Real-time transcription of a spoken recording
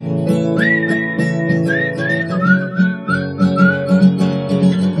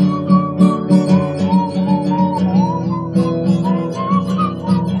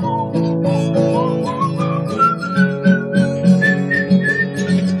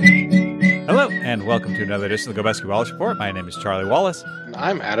and welcome to another edition of the Gobeski Wallace Report. My name is Charlie Wallace. And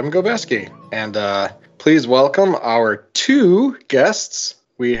I'm Adam Gobeski. And please welcome our two guests.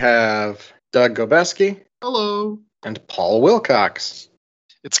 We have Doug Gobeski. Hello. And Paul Wilcox.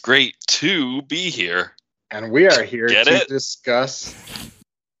 It's great to be here. And we are here to discuss.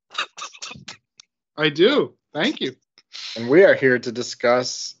 I do. Thank you. And we are here to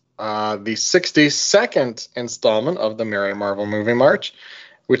discuss the 62nd installment of the Merry Marvel Movie March,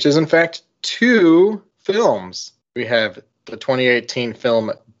 which is in fact two films. We have the 2018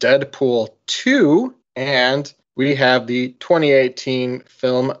 film Deadpool 2, and we have the 2018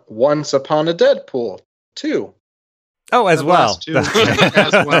 film Once Upon a Deadpool 2. Oh, as well.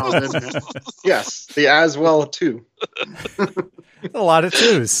 As well. Isn't it? Yes, the as well 2. A lot of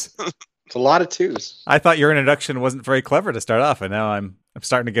twos. It's a lot of twos. I thought your introduction wasn't very clever to start off, and now I'm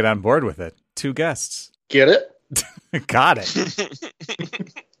starting to get on board with it. Two guests. Get it? Got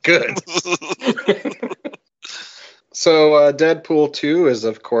it. Good. So Deadpool 2 is,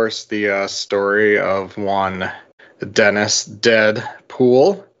 of course, the story of one Dennis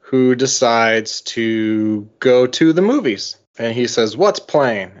Deadpool who decides to go to the movies. And he says, "What's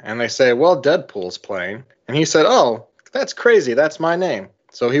playing?" And they say, "Well, Deadpool's playing." And he said, "Oh, that's crazy. That's my name."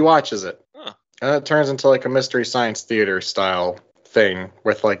 So he watches it. Huh. And it turns into like a Mystery Science Theater style thing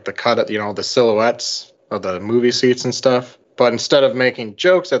with like the cut, the silhouettes of the movie seats and stuff. But instead of making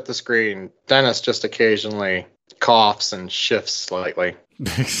jokes at the screen, Dennis just occasionally coughs and shifts slightly.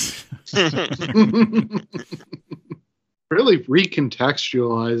 Really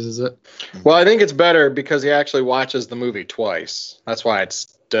recontextualizes it. Well, I think it's better because he actually watches the movie twice. That's why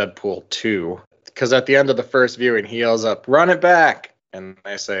it's Deadpool 2. Because at the end of the first viewing, he yells up, "Run it back!" And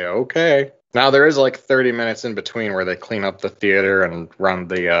they say, "Okay." Now, there is like 30 minutes in between where they clean up the theater and run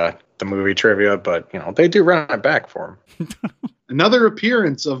the movie trivia, but, they do run it back for him. Another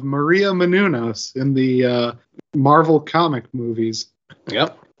appearance of Maria Menounos in the Marvel comic movies.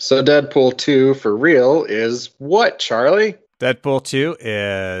 Yep. So Deadpool 2 for real is what, Charlie? Deadpool 2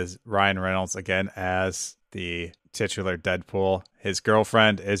 is Ryan Reynolds again as the titular Deadpool. His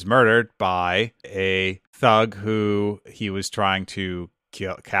girlfriend is murdered by a thug who he was trying to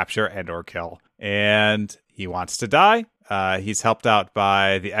capture and or kill. And he wants to die. He's helped out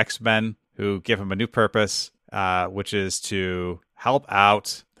by the X-Men who give him a new purpose, which is to help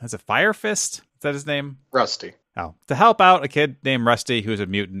out. Has a Fire Fist? Is that his name? Rusty. Oh, to help out a kid named Rusty who's a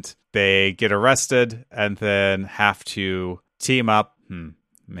mutant. They get arrested and then have to team up. Let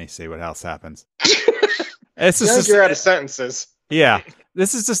me see what else happens. You're out of sentences. Yeah,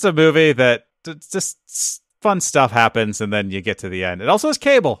 this is just a movie that just fun stuff happens and then you get to the end. It also has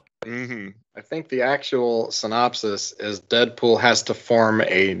Cable. Mm-hmm. I think the actual synopsis is Deadpool has to form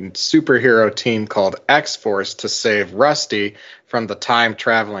a superhero team called X-Force to save Rusty from the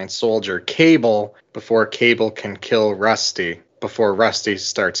time-traveling soldier Cable before Cable can kill Rusty, before Rusty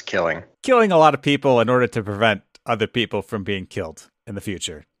starts killing. Killing a lot of people in order to prevent other people from being killed in the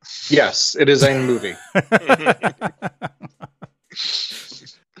future. Yes, it is a movie.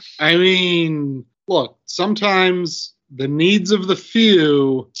 I mean, look, sometimes the needs of the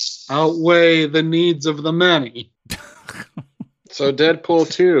few outweigh the needs of the many. So Deadpool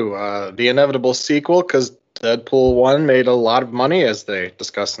 2, the inevitable sequel, because Deadpool 1 made a lot of money, as they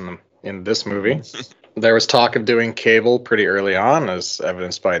discuss in this movie. There was talk of doing Cable pretty early on, as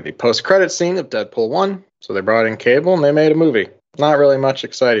evidenced by the post-credit scene of Deadpool 1. So they brought in Cable, and they made a movie. Not really much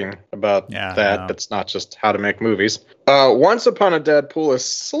exciting about that. That's not just how to make movies. Once Upon a Deadpool is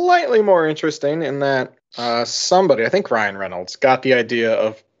slightly more interesting in that somebody, I think Ryan Reynolds, got the idea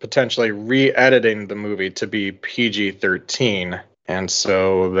of potentially re-editing the movie to be PG-13. And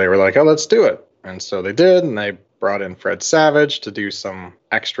so they were like, oh, let's do it. And so they did, and they brought in Fred Savage to do some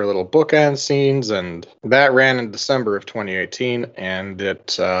extra little bookend scenes, and that ran in December of 2018, and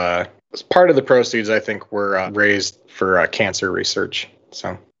it was part of the proceeds, I think, were raised for cancer research.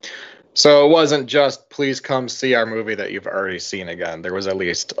 So it wasn't just, please come see our movie that you've already seen again. There was at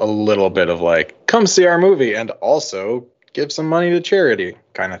least a little bit of like, come see our movie and also give some money to charity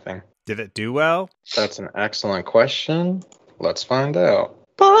kind of thing. Did it do well? That's an excellent question. Let's find out.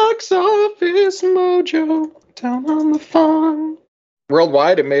 Box Office Mojo, down on the farm.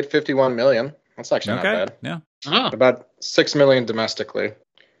 Worldwide, it made $51 million. That's actually not bad. Yeah. About $6 million domestically.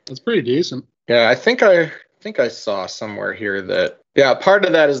 That's pretty decent. Yeah, I think I saw somewhere here that, part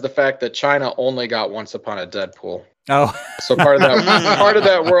of that is the fact that China only got Once Upon a Deadpool. Oh. So part of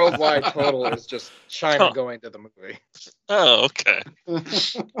that worldwide total is just China going to the movie. Oh, okay.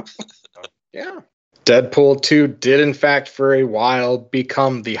 Yeah. Deadpool 2 did, in fact, for a while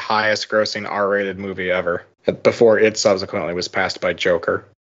become the highest grossing R-rated movie ever, before it subsequently was passed by Joker.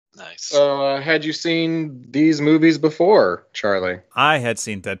 Nice. Had you seen these movies before, Charlie? I had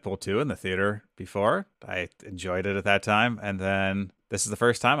seen Deadpool 2 in the theater before. I enjoyed it at that time. And then this is the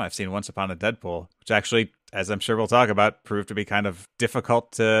first time I've seen Once Upon a Deadpool, which actually, as I'm sure we'll talk about, proved to be kind of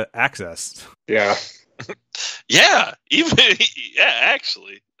difficult to access. Yeah. Yeah,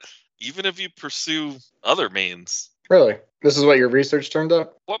 actually. Even if you pursue other means. Really? This is what your research turned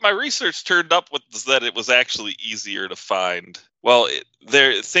up? What my research turned up with was that it was actually easier to find. Well,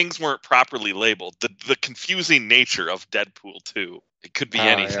 things weren't properly labeled. The confusing nature of Deadpool 2. It could be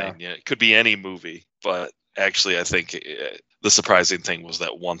anything. Yeah. It could be any movie. But actually, I think the surprising thing was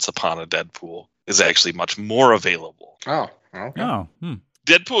that Once Upon a Deadpool is actually much more available. Oh, okay. Oh,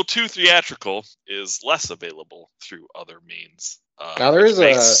 Deadpool 2 theatrical is less available through other means. Now there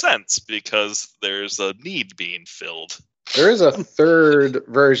makes sense because there's a need being filled. There is a third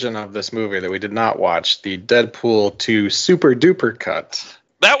version of this movie that we did not watch, the Deadpool 2 Super Duper Cut.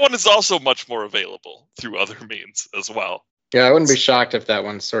 That one is also much more available through other means as well. Yeah, I wouldn't be shocked if that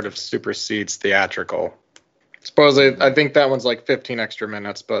one sort of supersedes theatrical. Supposedly, I think that one's like 15 extra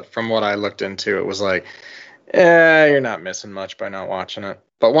minutes, but from what I looked into, it was like, you're not missing much by not watching it.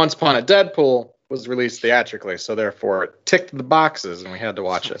 But Once Upon a Deadpool was released theatrically, so therefore it ticked the boxes and we had to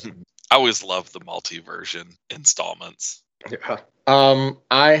watch it. I always love the multi-version installments. Yeah.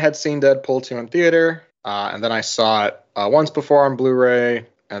 I had seen Deadpool 2 in theater, and then I saw it once before on Blu-ray,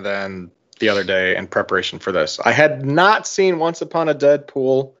 and then the other day in preparation for this. I had not seen Once Upon a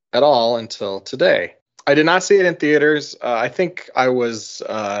Deadpool at all until today. I did not see it in theaters. I think I was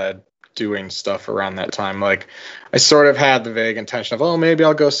doing stuff around that time. Like, I sort of had the vague intention of, maybe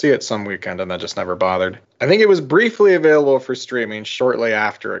I'll go see it some weekend, and I just never bothered. I think it was briefly available for streaming shortly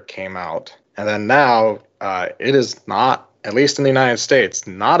after it came out. And then now, it is not, at least in the United States,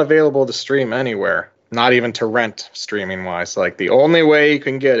 not available to stream anywhere. Not even to rent streaming-wise. Like, the only way you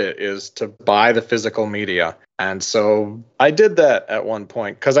can get it is to buy the physical media. And so I did that at one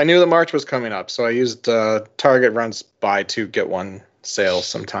point, because I knew the March was coming up. So I used Target runs buy two, get one sales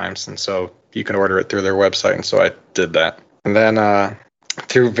sometimes. And so you can order it through their website. And so I did that. And then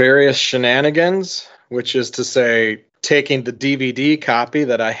through various shenanigans, which is to say taking the DVD copy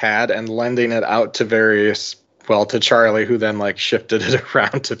that I had and lending it out to to Charlie, who then shifted it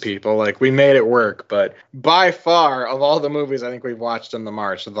around to people. We made it work, but by far of all the movies I think we've watched in the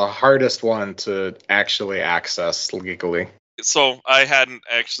March, the hardest one to actually access legally. So I hadn't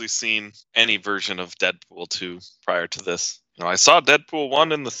actually seen any version of Deadpool 2 prior to this. I saw Deadpool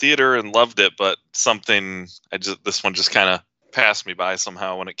 1 in the theater and loved it, but this one just kind of passed me by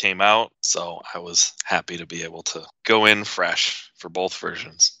somehow when it came out. So I was happy to be able to go in fresh for both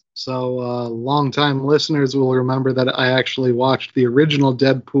versions. So longtime listeners will remember that I actually watched the original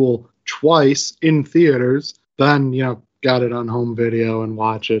Deadpool twice in theaters, then, got it on home video and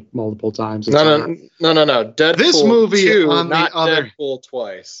watch it multiple times. No. Deadpool this movie 2, on not the other, Deadpool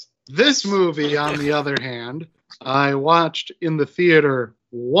twice. This movie, on the other hand, I watched in the theater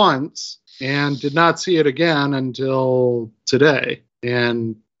once and did not see it again until today.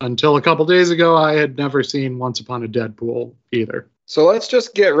 And until a couple days ago, I had never seen Once Upon a Deadpool either. So let's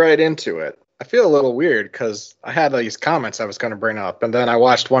just get right into it. I feel a little weird because I had these comments I was going to bring up, and then I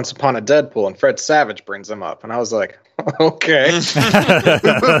watched Once Upon a Deadpool, and Fred Savage brings them up, and I was like, okay.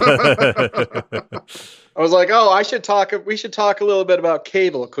 I was like, we should talk a little bit about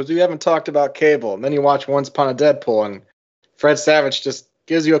Cable, because we haven't talked about Cable. And then you watch Once Upon a Deadpool, and Fred Savage just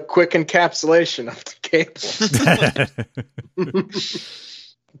gives you a quick encapsulation of the Cable.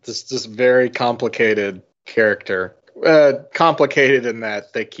 This very complicated character. Complicated in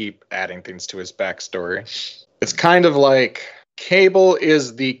that they keep adding things to his backstory. It's kind of like Cable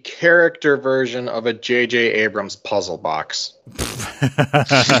is the character version of a J.J. Abrams puzzle box.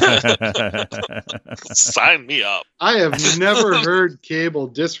 Sign me up. I have never heard Cable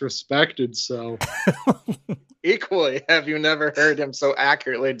disrespected so. Equally, have you never heard him so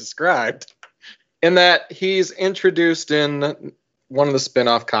accurately described? In that he's introduced in one of the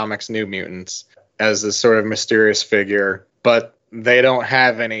spin-off comics, New Mutants, as this sort of mysterious figure, but they don't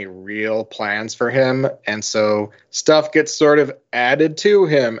have any real plans for him, and so stuff gets sort of added to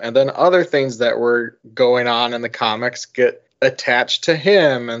him, and then other things that were going on in the comics get attached to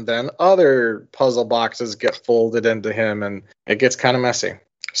him, and then other puzzle boxes get folded into him, and it gets kind of messy.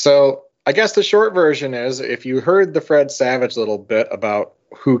 So I guess the short version is, if you heard the Fred Savage little bit about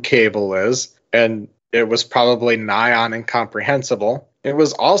who Cable is, and it was probably nigh on incomprehensible, it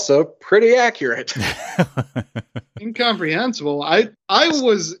was also pretty accurate. Incomprehensible. I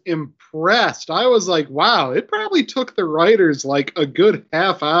was impressed. I was like, wow, it probably took the writers a good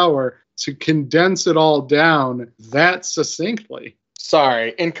half hour to condense it all down that succinctly.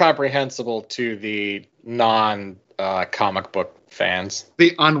 sorry, incomprehensible to the non comic book fans.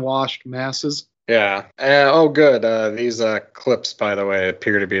 The unwashed masses. Yeah. Oh, good. These clips, by the way,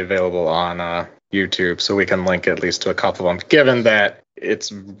 appear to be available on YouTube, so we can link at least to a couple of them, given that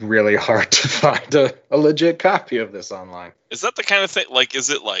it's really hard to find a legit copy of this online. Is that the kind of thing, like, is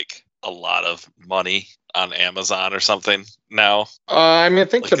it like a lot of money on Amazon or something now? I mean, I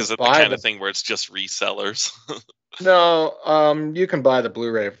think like, is it the kind of thing where it's just resellers? No, you can buy the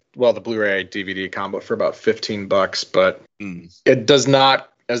Blu-ray DVD combo for about $15, but it does not,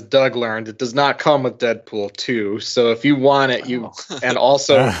 as Doug learned, it does not come with Deadpool 2. So if you want it, and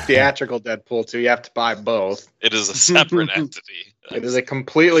also theatrical Deadpool 2, you have to buy both. It is a separate entity. It is a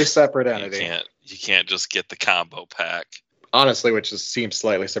completely separate entity. You can't just get the combo pack. Honestly, which just seems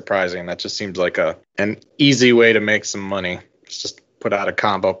slightly surprising. That just seems like an easy way to make some money. It's just put out a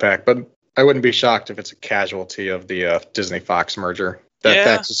combo pack. But I wouldn't be shocked if it's a casualty of the Disney-Fox merger.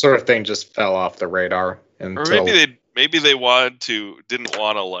 That sort of thing just fell off the radar. Until... Or maybe they didn't want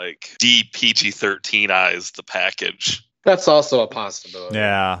to like PG-13ize the package. That's also a possibility.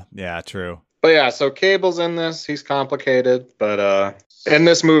 Yeah, true. But yeah, so Cable's in this. He's complicated, but in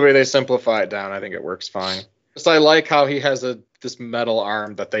this movie they simplify it down. I think it works fine. Just I like how he has this metal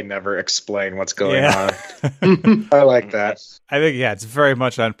arm that they never explain what's going on. I like that. I think it's very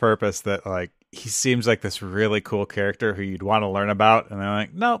much on purpose that like he seems like this really cool character who you'd want to learn about, and they're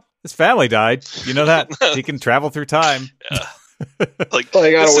like, nope, his family died. You know that he can travel through time. Yeah. Like,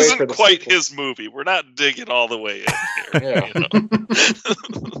 this isn't quite his movie. We're not digging all the way in here. Yeah.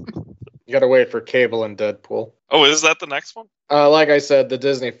 You gotta wait for Cable and Deadpool. Oh, is that the next one? Like I said, the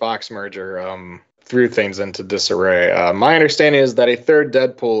Disney-Fox merger threw things into disarray. My understanding is that a third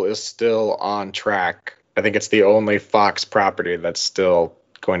Deadpool is still on track. I think it's the only Fox property that's still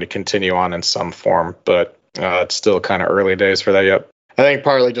going to continue on in some form, but it's still kind of early days for that yet. I think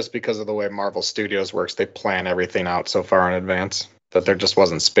partly just because of the way Marvel Studios works, they plan everything out so far in advance that there just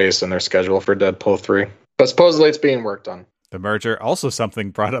wasn't space in their schedule for Deadpool 3. But supposedly it's being worked on. The merger, also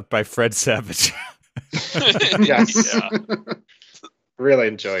something brought up by Fred Savage. Yes. Yeah. Really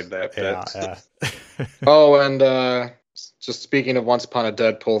enjoyed that bit. Yeah. Oh, and just speaking of Once Upon a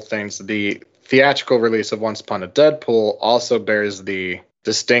Deadpool things, the theatrical release of Once Upon a Deadpool also bears the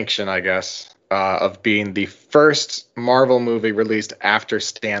distinction, I guess, of being the first Marvel movie released after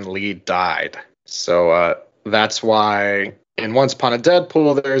Stan Lee died. So that's why in Once Upon a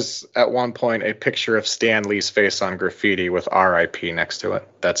Deadpool, there's at one point a picture of Stan Lee's face on graffiti with R.I.P. next to it.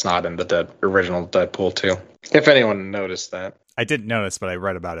 That's not in the original Deadpool 2. If anyone noticed that. I didn't notice, but I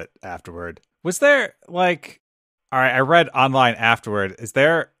read about it afterward. Was there like, all right, I read online afterward. Is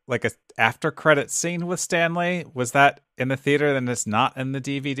there like a after credit scene with Stan Lee? Was that in the theater and it's not in the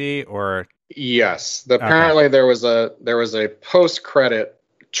DVD, or? Yes. Apparently there was a post credit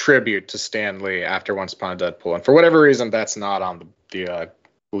tribute to Stan Lee after Once Upon a Deadpool, and for whatever reason that's not on the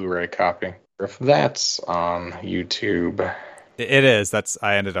Blu-ray copy. Or if that's on YouTube. It is.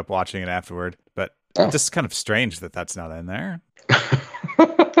 I ended up watching it afterward, but it's just kind of strange that that's not in there.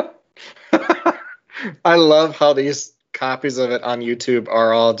 I love how these copies of it on YouTube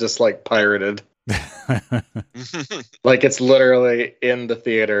are all just like pirated. Like it's literally in the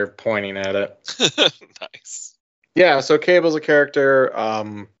theater pointing at it. Nice. Yeah, so Cable's a character.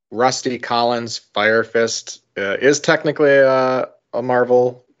 Rusty Collins, Fire Fist, is technically a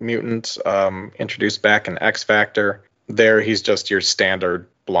Marvel mutant, introduced back in X Factor. There, he's just your standard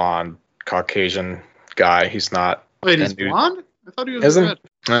blonde Caucasian guy. He's not. Wait, he's blonde? I thought he was red.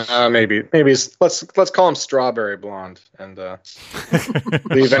 Maybe let's call him Strawberry Blonde and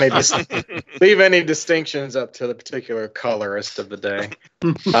leave any distinctions up to the particular colorist of the day.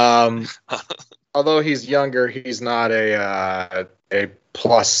 Although he's younger, he's not a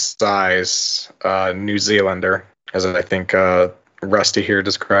plus size New Zealander, as I think Rusty here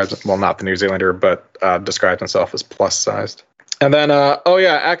describes. Well, not the New Zealander, but describes himself as plus sized. And then,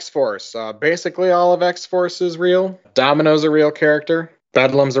 X-Force. Basically, all of X-Force is real. Domino's a real character.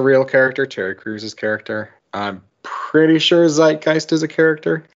 Bedlam's a real character. Terry Crews' character. I'm pretty sure Zeitgeist is a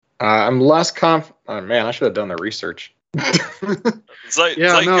character. I'm less confident. Oh, man, I should have done the research.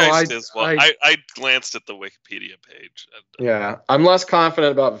 Zeitgeist is one. I glanced at the Wikipedia page. Yeah, I'm less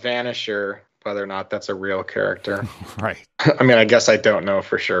confident about Vanisher, whether or not that's a real character. Right. I mean, I guess I don't know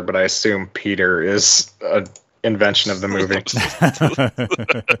for sure, but I assume Peter is a invention of the movie.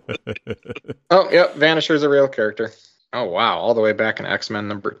 Oh, yep, Vanisher's a real character. Oh, wow, all the way back in X-Men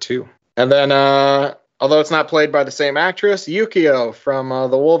 #2. And then, although it's not played by the same actress, Yukio from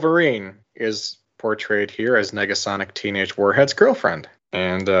The Wolverine is portrayed here as Negasonic Teenage Warhead's girlfriend.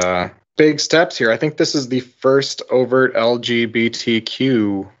 And big steps here. I think this is the first overt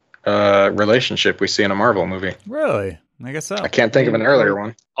LGBTQ relationship we see in a Marvel movie. Really? I guess so. I can't think of an earlier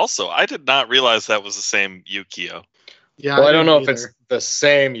one. Also, I did not realize that was the same Yukio. Yeah, Well, I don't know if it's the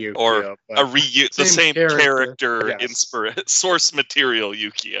same Yukio. Or the same character Yes. source material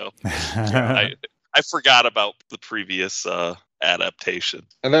Yukio. I forgot about the previous adaptation.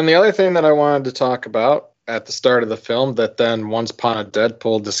 And then the other thing that I wanted to talk about at the start of the film that then Once Upon a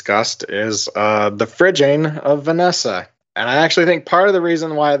Deadpool discussed is the fridging of Vanessa. And I actually think part of the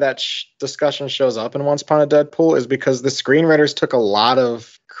reason why that discussion shows up in Once Upon a Deadpool is because the screenwriters took a lot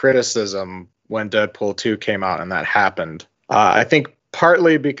of criticism when Deadpool 2 came out and that happened. I think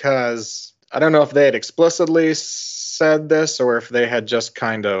partly because, I don't know if they had explicitly said this or if they had just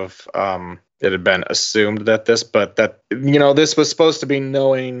kind of, it had been assumed that this was supposed to be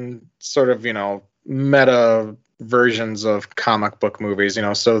knowing sort of, meta versions of comic book movies,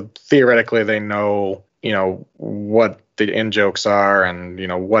 so theoretically they know, what the in-jokes are and,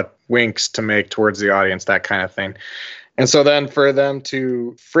 what winks to make towards the audience, that kind of thing. And so then for them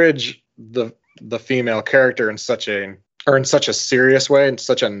to fridge the female character in such a serious way, in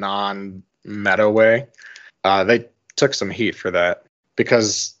such a non-meta way, they took some heat for that,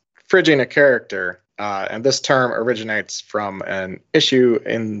 because fridging a character, and this term originates from an issue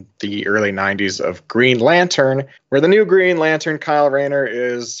in the early 90s of Green Lantern, where the new Green Lantern, Kyle Rayner,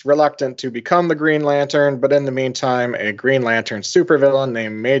 is reluctant to become the Green Lantern, but in the meantime, a Green Lantern supervillain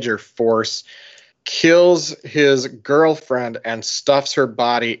named Major Force kills his girlfriend and stuffs her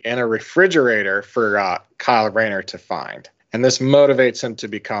body in a refrigerator for Kyle Rayner to find. And this motivates him to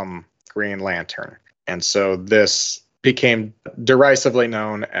become Green Lantern. And so this became derisively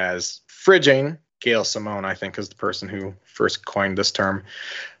known as fridging. Gail Simone, I think, is the person who first coined this term,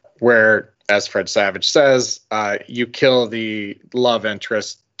 where, as Fred Savage says, you kill the love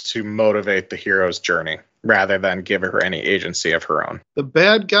interest to motivate the hero's journey rather than give her any agency of her own. The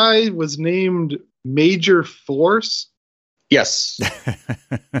bad guy was named Major Force. Yes.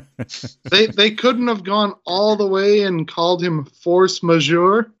 They couldn't have gone all the way and called him Force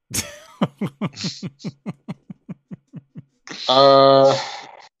Majeure.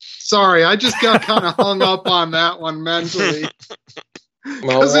 Sorry, I just got kind of hung up on that one mentally.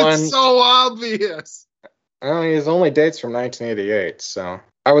 Because it's so obvious. Well, his only date's from 1988, so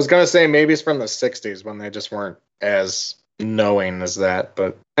I was going to say maybe it's from the 60s when they just weren't as knowing as that,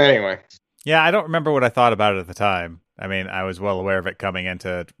 but anyway. Yeah, I don't remember what I thought about it at the time. I mean, I was well aware of it coming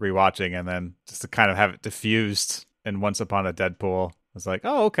into rewatching, and then just to kind of have it diffused in Once Upon a Deadpool, I was like,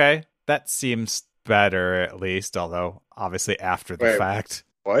 oh, okay, that seems better at least, although obviously after the fact.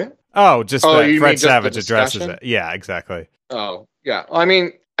 What? Oh, just that Fred just Savage addresses it. Yeah, exactly. Oh, yeah. I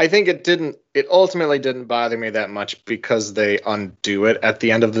mean, I think it ultimately didn't bother me that much because they undo it at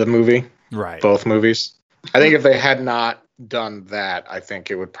the end of the movie. Right. Both movies. I think if they had not done that, I think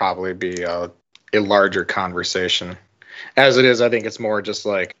it would probably be a larger conversation. As it is, I think it's more just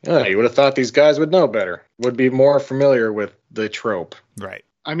like, you would have thought these guys would know better, would be more familiar with the trope. Right.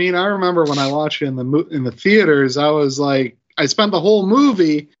 I mean, I remember when I watched it in the theaters, I was like, I spent the whole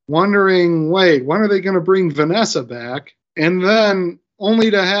movie wondering, wait, when are they going to bring Vanessa back? And then only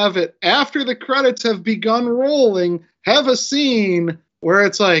to have it, after the credits have begun rolling, have a scene where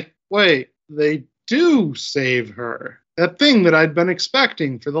it's like, wait, they do save her. That thing that I'd been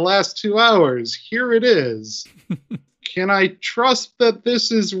expecting for the last 2 hours, here it is. Can I trust that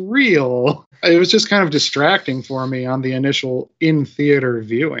this is real? It was just kind of distracting for me on the initial in-theater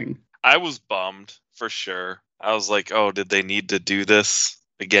viewing. I was bummed, for sure. I was like, oh, did they need to do this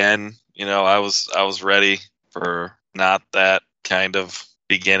again? I was ready for not that kind of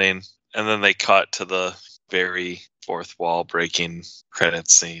beginning. And then they cut to the very fourth wall breaking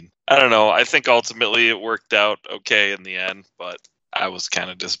credits scene. I don't know. I think ultimately it worked out okay in the end, but I was kind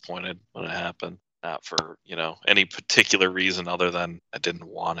of disappointed when it happened. Not for, any particular reason other than I didn't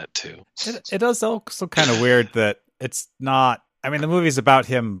want it to. It is also kind of weird that it's not, I mean, the movie's about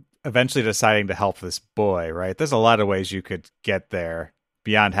him eventually deciding to help this boy, right? There's a lot of ways you could get there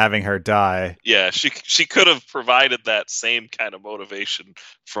beyond having her die. Yeah, she could have provided that same kind of motivation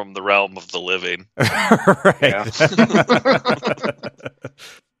from the realm of the living. Right.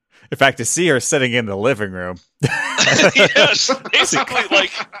 In fact, to see her sitting in the living room. Yes, basically,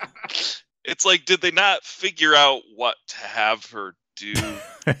 like, it's like, did they not figure out what to have her do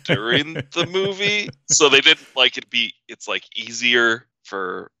during the movie? So they didn't it's like easier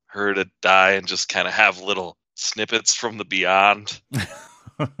for her to die and just kind of have little snippets from the beyond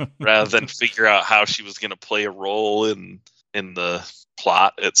rather than figure out how she was going to play a role in the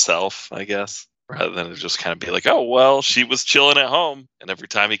plot itself, I guess. rather than just kind of be like, oh, well, she was chilling at home. And every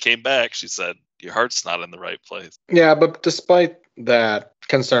time he came back, she said, your heart's not in the right place. Yeah, but despite that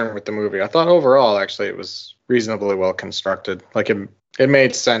concern with the movie, I thought overall, actually, it was reasonably well constructed. Like, it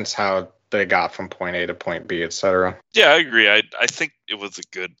made sense how they got from point A to point B, etc. Yeah, I agree. I think it was a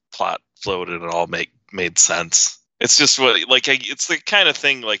good plot floated and all made sense. It's just it's the kind of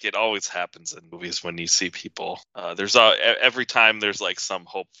thing like it always happens in movies when you see people. There's every time there's like some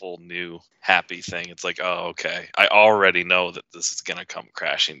hopeful new happy thing. It's like, oh, okay, I already know that this is gonna come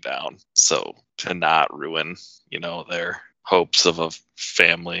crashing down. So to not ruin, their hopes of a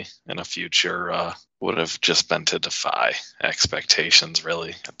family and a future would have just been to defy expectations,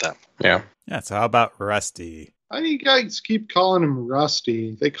 really. At that point. Yeah. Yeah. So how about Rusty? Why do you guys keep calling him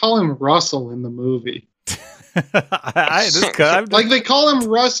Rusty? They call him Russell in the movie. Like they call him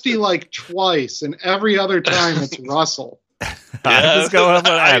Rusty like twice, and every other time it's Russell. I'm just going with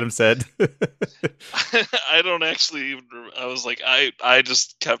what Adam said. I don't actually even. I was like, I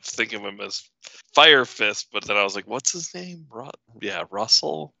just kept thinking of him as Fire Fist, but then I was like, what's his name?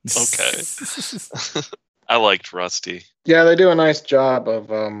 Russell. Okay. I liked Rusty. Yeah, they do a nice job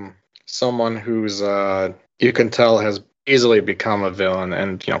of someone who's you can tell has easily become a villain,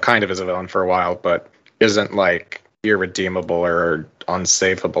 and kind of is a villain for a while, but isn't like irredeemable or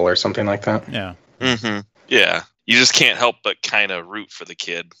unsavable or something like that. Yeah. Mm-hmm. Yeah. You just can't help but kind of root for the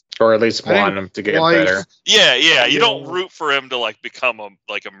kid, or at least want him to get better. Yeah. You don't root for him to like become a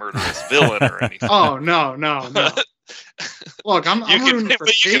murderous villain or anything. Oh no. Look, I'm rooting for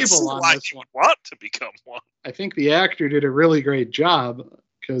Cable on this one. Want to become one? I think the actor did a really great job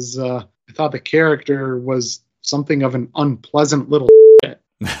because I thought the character was something of an unpleasant little shit.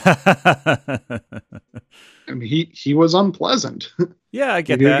 I mean, he was unpleasant. Yeah, I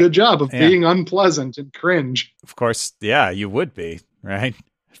get he did that. a good job of being unpleasant and cringe. Of course, yeah, you would be, right?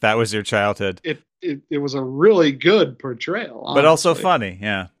 If that was your childhood. It was a really good portrayal. Honestly. But also funny,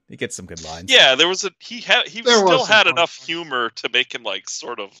 yeah. He gets some good lines. Yeah, he still had enough humor to make him like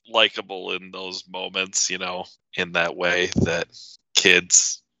sort of likable in those moments, in that way that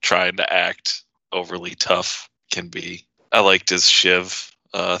kids trying to act overly tough can be. I liked his Shiv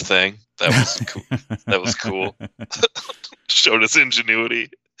thing. That was cool. That was cool. Showed his ingenuity.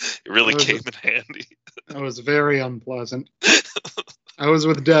 It really came in handy. That was very unpleasant. I was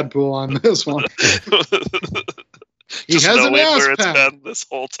with Deadpool on this one. He Just has an ass where it's pen. been this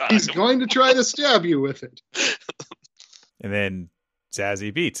whole time. He's going to try to stab you with it. And then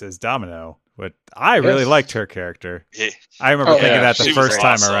Zazie Beetz as Domino. But I really liked her character. Yeah. I remember thinking that the She first was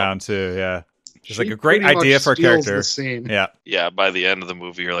time awesome. around too. Yeah, she's like She a great pretty idea much for a steals character. the scene. Yeah. Yeah, by the end of the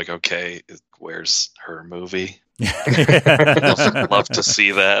movie, you're like, okay, where's her movie? Yeah. Love to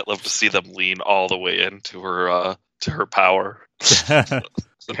see that. Love to see them lean all the way into her to her power. Yeah.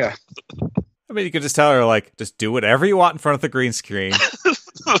 I mean, you could just tell her, like, just do whatever you want in front of the green screen,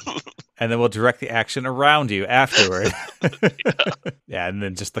 and then we'll direct the action around you afterward. Yeah, and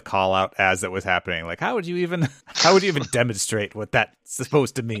then just the call out as it was happening. Like, how would you even demonstrate what that's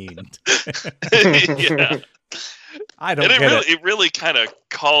supposed to mean? Yeah. I don't And get it. it really kind of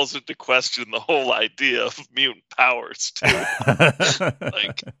calls into question the whole idea of mutant powers too.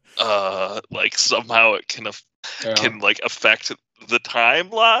 like somehow it can like affect the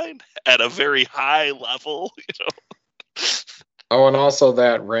timeline at a very high level, Oh, and also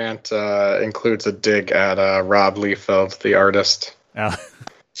that rant includes a dig at Rob Liefeld, the artist.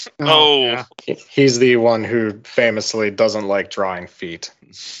 Oh. Yeah. He's the one who famously doesn't like drawing feet.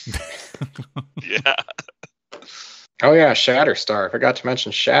 Yeah. Oh yeah, Shatterstar. I forgot to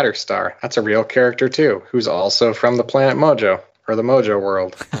mention Shatterstar. That's a real character too, who's also from the planet Mojo, or the Mojo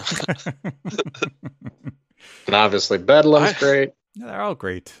world. And obviously Bedlam's great. Yeah, they're all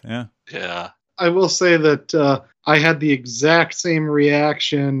great. Yeah. Yeah. I will say that I had the exact same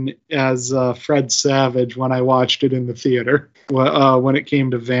reaction as Fred Savage when I watched it in the theater when it came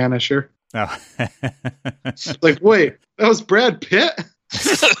to Vanisher. Oh. Like, wait, that was Brad Pitt?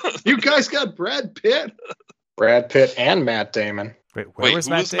 You guys got Brad Pitt? Brad Pitt and Matt Damon. Wait, where was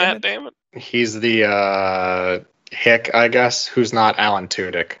who Matt was Damon? Matt Damon? He's the Hick, I guess, who's not Alan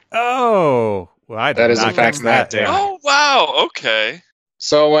Tudyk. Oh, well, I did That is not in fact catch Matt that. Damon. Oh wow, okay.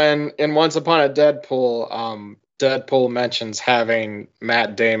 So when in Once Upon a Deadpool, Deadpool mentions having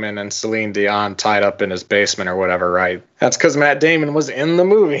Matt Damon and Celine Dion tied up in his basement or whatever, right? That's because Matt Damon was in the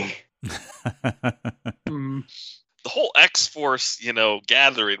movie. The whole X-Force,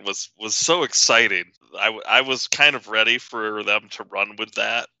 gathering was so exciting. I was kind of ready for them to run with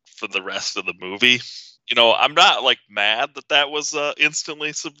that for the rest of the movie. I'm not like mad that was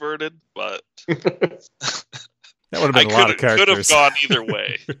instantly subverted, but That would have been a lot of characters. Could have gone either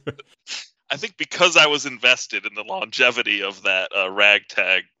way. I think because I was invested in the longevity of that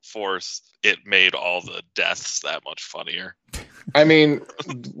ragtag force, it made all the deaths that much funnier. I mean,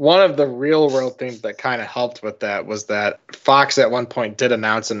 one of the real world things that kind of helped with that was that Fox at one point did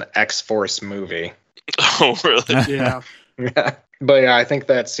announce an X-Force movie. Oh, really? Yeah. Yeah. But yeah, I think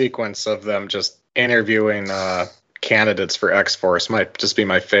that sequence of them just interviewing candidates for X-Force might just be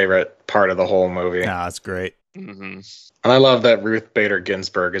my favorite part of the whole movie. Nah, that's great. Mm-hmm. And I love that Ruth Bader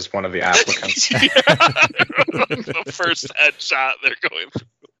Ginsburg is one of the applicants. The first headshot they're going through.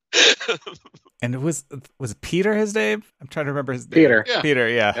 And was Peter his name? I'm trying to remember his name. Peter. Yeah. Peter,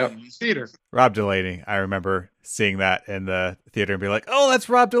 yeah. Yep. Peter. Rob Delaney. I remember seeing that in the theater and being like, oh, that's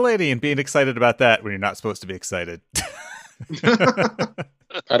Rob Delaney, and being excited about that when you're not supposed to be excited.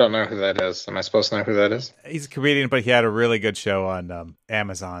 I don't know who that is. Am I supposed to know who that is? He's a comedian, but he had a really good show on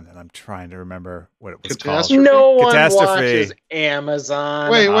Amazon, and I'm trying to remember what it was Catastrophe? called. No one Catastrophe. watches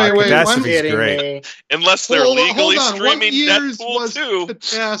Amazon. Wait. Catastrophe's Kidding great. me? Unless they're legally Hold on. streaming What years Deadpool was 2.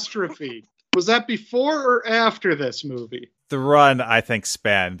 Catastrophe? Was that before or after this movie? The run, I think,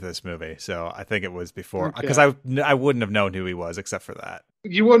 spanned this movie, so I think it was before. Because I wouldn't have known who he was except for that.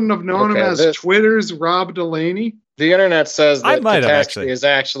 You wouldn't have known him Okay, as Twitter's Rob Delaney? The internet says I that might have, Catastrophe actually. is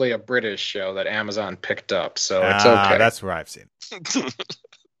actually a British show that Amazon picked up, so it's okay. That's where I've seen it.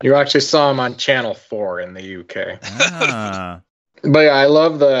 You actually saw him on Channel 4 in the UK. Ah. But yeah, I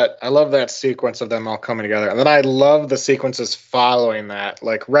love that. I love that sequence of them all coming together, and then I love the sequences following that,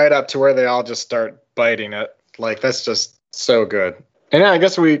 like right up to where they all just start biting it. Like that's just so good. And yeah, I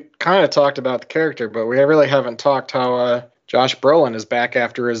guess we kind of talked about the character, but we really haven't talked how Josh Brolin is back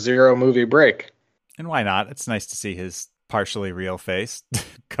after a 0 movie break. And why not? It's nice to see his partially real face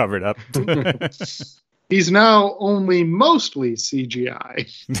covered up. He's now only mostly CGI.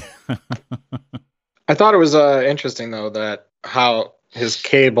 I thought it was interesting though that how his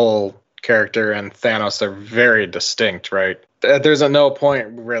Cable character and Thanos are very distinct, right? There's no point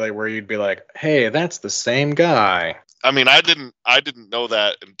really where you'd be like, "Hey, that's the same guy." I mean, I didn't know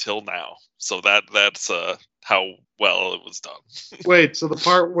that until now. So that's how well it was done. Wait, so the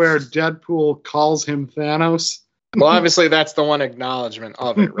part where Deadpool calls him Thanos? Well, obviously that's the one acknowledgement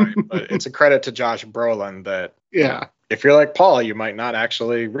of it, right? But it's a credit to Josh Brolin that Yeah. if you're like Paul, you might not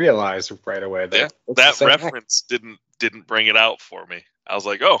actually realize right away that it's the That same guy. reference didn't bring it out for me. I was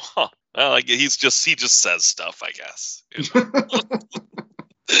like, oh, huh. Well, like he just says stuff, I guess. You know?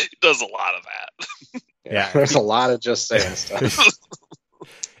 He does a lot of that. Yeah. There's a lot of just saying stuff.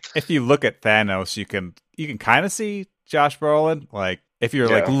 If you look at Thanos, you can kind of see Josh Brolin. Like if you're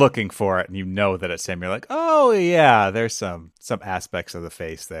like looking for it and you know that it's him, you're like, oh yeah, there's some aspects of the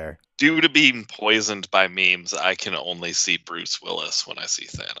face there. Due to being poisoned by memes, I can only see Bruce Willis when I see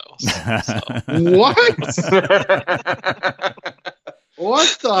Thanos. So. What?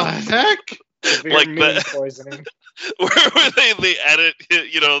 What the heck? Like that- poisoning. where they edit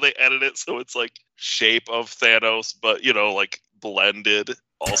it, they edit it so it's like shape of Thanos, but like blended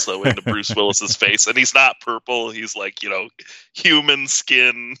also into Bruce Willis's face, and he's not purple, he's like human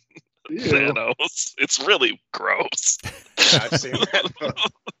skin. Ew. Thanos. It's really gross. I've seen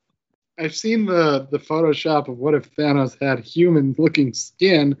that. I've seen the Photoshop of what if Thanos had human looking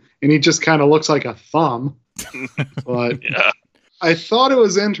skin and he just kind of looks like a thumb. But Yeah. I thought it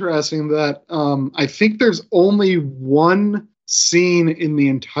was interesting that I think there's only one scene in the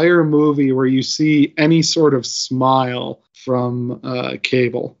entire movie where you see any sort of smile from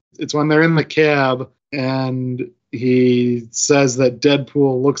Cable. It's when they're in the cab and he says that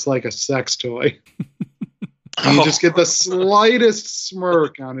Deadpool looks like a sex toy. And you just get the slightest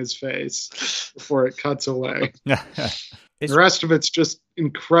smirk on his face before it cuts away. The rest of it's just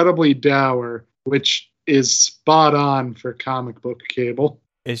incredibly dour, which is spot on for comic book Cable.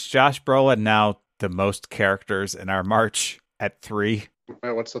 Is Josh Brolin now the most characters in our march at 3?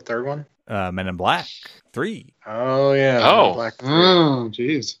 Wait, what's the third one? Men in Black 3. Oh yeah. Oh. Black 3. Oh,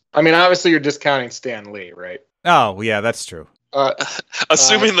 jeez. I mean, obviously you're discounting Stan Lee, right? Oh yeah, that's true.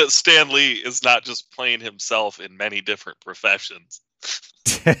 Assuming that Stan Lee is not just playing himself in many different professions.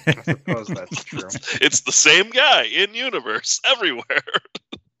 I suppose that's true. It's the same guy in universe everywhere.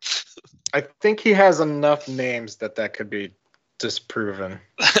 I think he has enough names that could be disproven.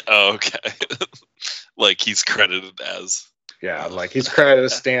 Oh, okay. Like he's credited as. Yeah, like he's credited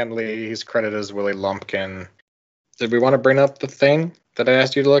as Stan Lee, he's credited as Willie Lumpkin. Did we want to bring up the thing that I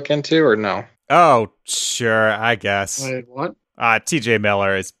asked you to look into, or no? Oh, sure, I guess. Wait, what? TJ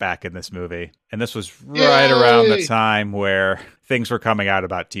Miller is back in this movie. And this was right around the time where things were coming out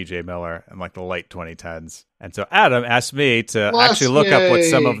about TJ Miller in like the late 2010s. And so Adam asked me to actually look up what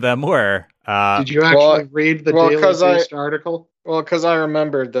some of them were. Did you actually read the Daily because Beast article? Well, because I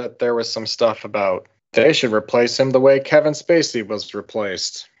remembered that there was some stuff about they should replace him the way Kevin Spacey was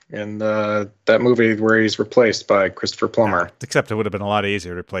replaced in that movie where he's replaced by Christopher Plummer. Except it would have been a lot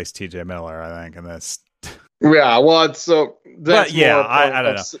easier to replace T.J. Miller, I think, in this. Yeah, well, it's so that's But yeah, more a point I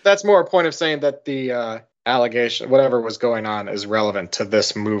don't know. That's more a point of saying that the allegation, whatever was going on, is relevant to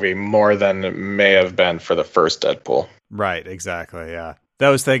this movie more than it may have been for the first Deadpool. Right, exactly, yeah.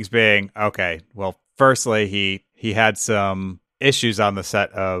 Those things being, okay, well, firstly, he had some issues on the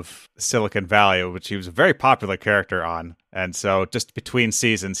set of Silicon Valley, which he was a very popular character on. And so just between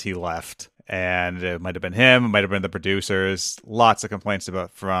seasons, he left. And it might have been him, it might have been the producers. Lots of complaints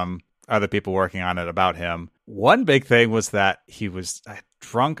from other people working on it about him. One big thing was that he was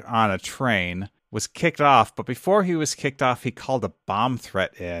drunk on a train, was kicked off. But before he was kicked off, he called a bomb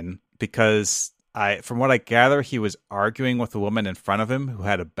threat in because from what I gather, he was arguing with a woman in front of him who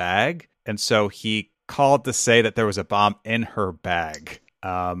had a bag. And so he called to say that there was a bomb in her bag,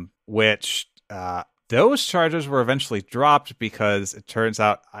 which those charges were eventually dropped because it turns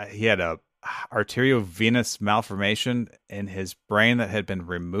out he had a arteriovenous malformation in his brain that had been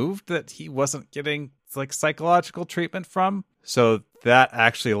removed that he wasn't getting like psychological treatment from. So that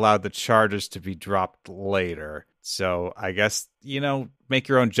actually allowed the charges to be dropped later. So I guess, make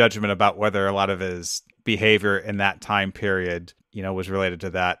your own judgment about whether a lot of his behavior in that time period, was related to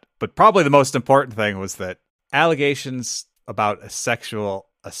that. But probably the most important thing was that allegations about a sexual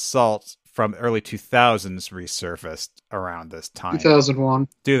assault from early 2000s resurfaced around this time.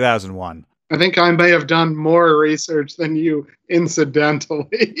 2001. I think I may have done more research than you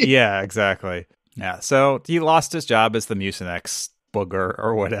incidentally. Yeah, exactly. Yeah, so he lost his job as the Mucinex booger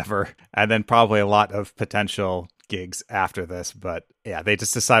or whatever, and then probably a lot of potential gigs after this. But yeah, they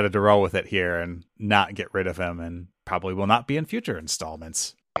just decided to roll with it here and not get rid of him, and probably will not be in future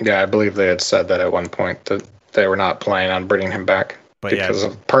installments. Yeah, I believe they had said that at one point that they were not planning on bringing him back, but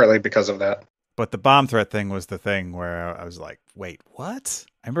partly because of that. But the bomb threat thing was the thing where I was like, wait, what?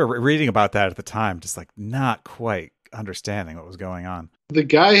 I remember reading about that at the time, just like not quite understanding what was going on. The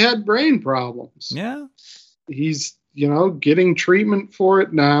guy had brain problems. Yeah. He's, getting treatment for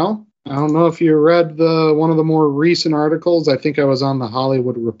it now. I don't know if you read one of the more recent articles. I think I was on the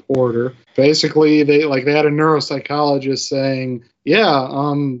Hollywood Reporter. Basically, they had a neuropsychologist saying, yeah,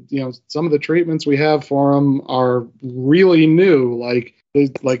 some of the treatments we have for him are really new. Like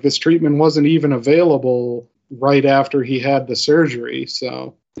this treatment wasn't even available right after he had the surgery.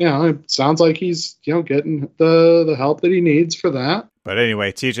 So, it sounds like he's, getting the help that he needs for that. But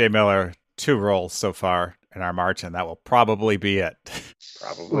anyway, T.J. Miller, 2 roles so far in our March, and that will probably be it.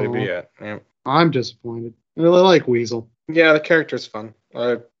 Be it. Yeah. I'm disappointed. I really like Weasel. Yeah, the character's fun.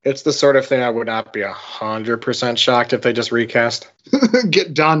 It's the sort of thing I would not be 100% shocked if they just recast.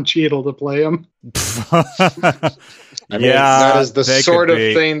 Get Don Cheadle to play him. I mean, that is the sort of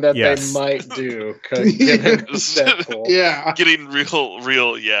thing that they might do. Yeah. Getting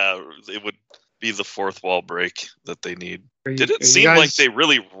real, yeah, it would be the fourth wall break that they need. Did it seem like they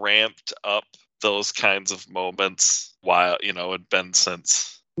really ramped up those kinds of moments while, it'd been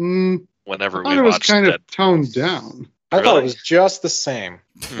since whenever we watched it? It was kind of toned down. I thought it was just the same.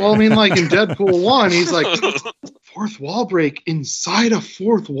 Well, I mean, like in Deadpool 1, he's like, fourth wall break inside a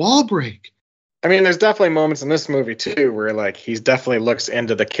fourth wall break. I mean, there's definitely moments in this movie, too, where, like, he definitely looks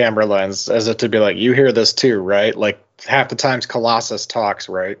into the camera lens as if to be like, you hear this, too, right? Like, half the times Colossus talks,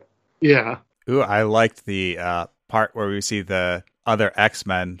 right? Yeah. Ooh, I liked the part where we see the other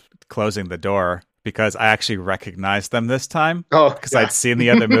X-Men closing the door because I actually recognized them this time. Oh, because I'd seen the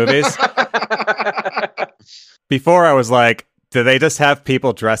other movies. Before I was like, do they just have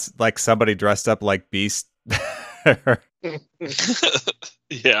people dressed like somebody dressed up like Beast?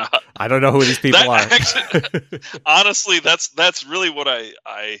 Yeah. I don't know who these people are. Actually, honestly, that's really what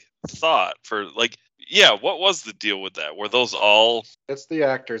I thought for like, yeah, what was the deal with that? Were those all? It's the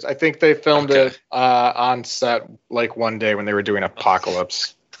actors. I think they filmed it on set like one day when they were doing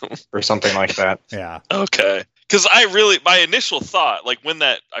Apocalypse or something like that. Yeah. Okay. Because my initial thought, like when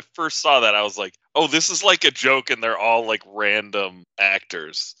I first saw that, I was like, oh, this is like a joke and they're all like random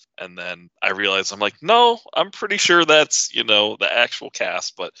actors. And then I realized, I'm like, no, I'm pretty sure that's, the actual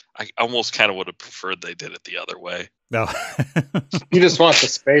cast, but I almost kind of would have preferred they did it the other way. No. You just want the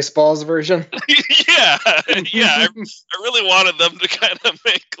Spaceballs version? Yeah. I really wanted them to kind of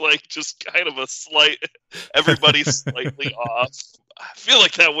make like just kind of a slight, everybody slightly off. I feel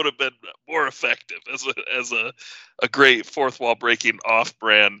like that would have been more effective as a great fourth wall breaking off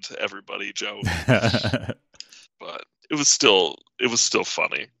brand everybody joke. But it was still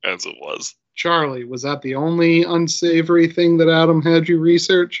funny as it was. Charlie, was that the only unsavory thing that Adam had you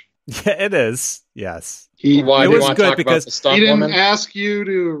research? Yeah, it is. Yes. Why It do you was want to good talk because about the stunt He didn't woman? ask you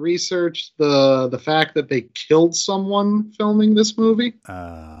to research the fact that they killed someone filming this movie?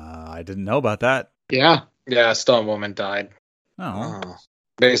 I didn't know about that. Yeah. Yeah, stunt woman died. Oh,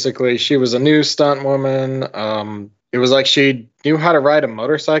 Basically, she was a new stunt woman. It was like she knew how to ride a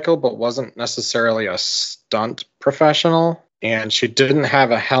motorcycle, but wasn't necessarily a stunt professional. And she didn't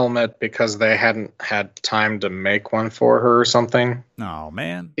have a helmet because they hadn't had time to make one for her or something. oh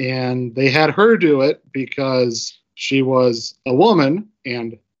man. And they had her do it because she was a woman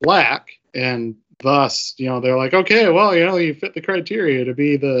and black, and thus, they're like, okay, well, you fit the criteria to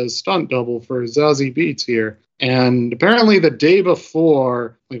be the stunt double for Zazie Beetz here. And apparently the day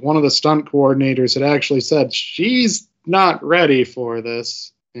before, like, one of the stunt coordinators had actually said she's not ready for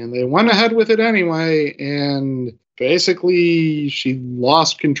this, and they went ahead with it anyway, and basically she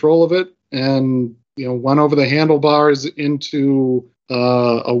lost control of it and went over the handlebars into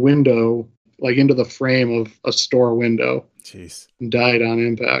a window, like into the frame of a store window. Jeez. And died on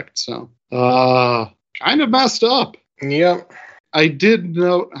impact. So kind of messed up. Yep. I did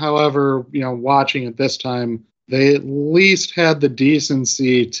note, however, watching it this time, they at least had the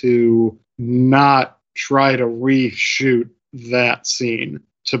decency to not try to reshoot that scene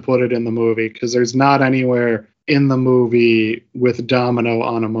to put it in the movie, because there's not anywhere in the movie with Domino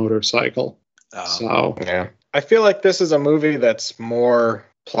on a motorcycle. So yeah, I feel like this is a movie that's more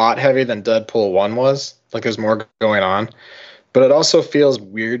plot heavy than Deadpool 1 was. Like there's more going on, but it also feels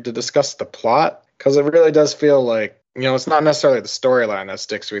weird to discuss the plot because it really does feel like, it's not necessarily the storyline that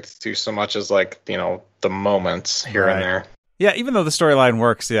sticks with you so much as like, the moments here and there. Yeah, even though the storyline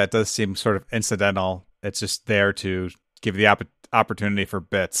works, yeah, it does seem sort of incidental. It's just there to give the opportunity for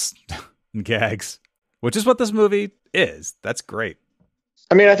bits and gags, which is what this movie is. That's great.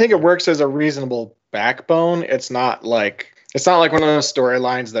 I mean, I think it works as a reasonable backbone. It's not like one of those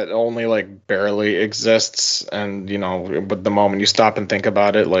storylines that only like barely exists, and but the moment you stop and think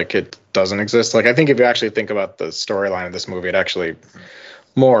about it, like it doesn't exist. Like I think if you actually think about the storyline of this movie, it actually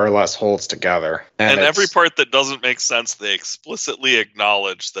more or less holds together. And every part that doesn't make sense, they explicitly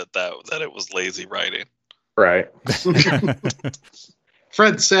acknowledge that it was lazy writing. Right.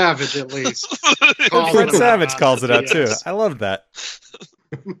 Fred Savage, at least. Fred Savage calls it out too. I love that.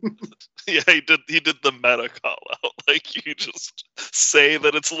 Yeah, he did the meta call out. Like, you just say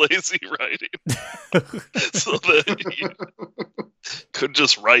that it's lazy writing so that you could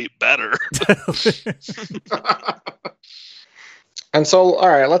just write better. And so, all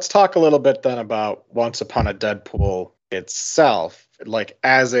right, let's talk a little bit then about Once Upon a Deadpool itself, like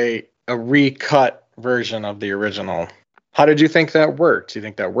as a recut version of the original. How did you think that worked? Do you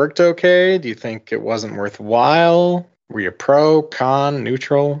think that worked okay? Do you think it wasn't worthwhile? Were you pro, con,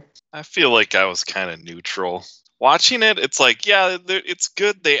 neutral? I feel like I was kind of neutral. Watching it, it's like, yeah, it's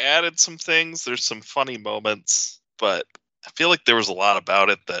good. They added some things. There's some funny moments, but I feel like there was a lot about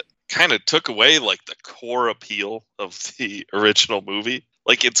it that kind of took away like the core appeal of the original movie.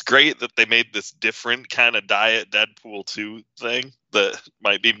 Like, it's great that they made this different kind of diet Deadpool 2 thing that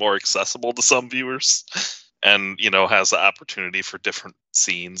might be more accessible to some viewers and, has the opportunity for different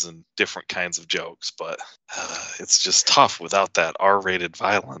scenes and different kinds of jokes. But it's just tough without that R-rated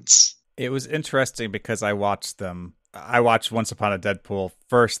violence. It was interesting because I watched Once Upon a Deadpool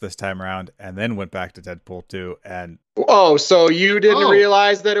first this time around, and then went back to Deadpool 2. And so you didn't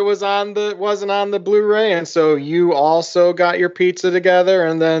realize that it wasn't on the Blu-ray, and so you also got your pizza together,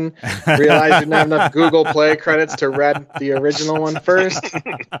 and then realized you didn't have enough Google Play credits to rent the original one first.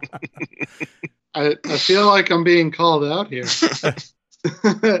 I feel like I'm being called out here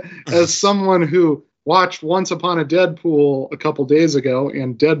as someone who watched Once Upon a Deadpool a couple days ago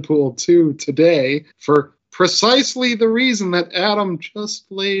and Deadpool 2 today for precisely the reason that Adam just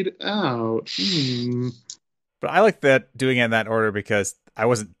laid out. But I like that doing it in that order because I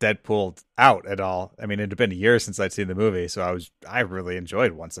wasn't Deadpooled out at all. I mean, it had been years since I'd seen the movie, so I really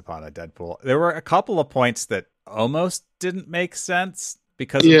enjoyed Once Upon a Deadpool. There were a couple of points that almost didn't make sense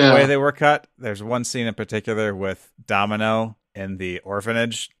because of the way they were cut. There's one scene in particular with Domino in the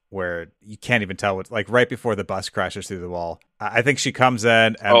orphanage where you can't even tell what, like right before the bus crashes through the wall. I think she comes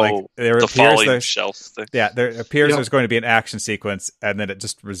in and there the appears falling shelf thing. Yeah, there appears there's going to be an action sequence and then it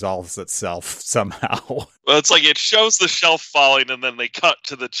just resolves itself somehow. Well, it's like it shows the shelf falling and then they cut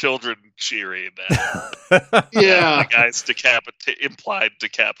to the children cheering. The guy's implied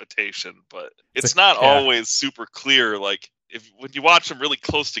decapitation, but it's not always super clear. Like when you watch them really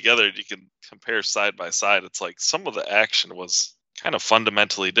close together, you can compare side by side. It's like some of the action was kind of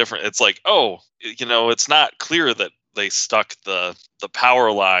fundamentally different. It's like, it's not clear that they stuck the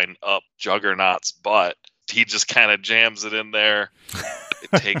power line up Juggernaut's butt just kind of jams it in there.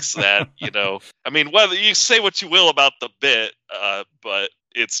 It takes that, I mean, whether you say what you will about the bit, but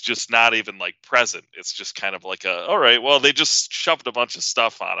it's just not even like present. It's just kind of like all right, well, they just shoved a bunch of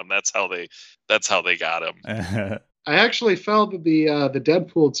stuff on him. That's how they got him. I actually felt that the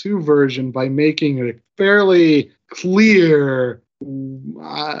Deadpool 2 version, by making it fairly clear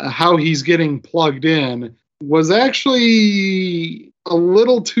how he's getting plugged in, was actually a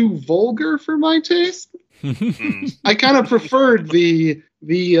little too vulgar for my taste. I kind of preferred the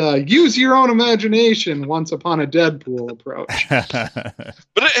use your own imagination once upon a Deadpool approach.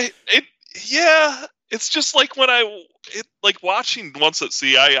 But it's just like when watching once at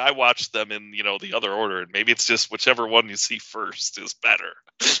see, I watched them in, the other order, and maybe it's just whichever one you see first is better.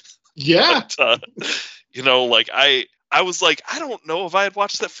 Yeah. But, I was like, I don't know if I had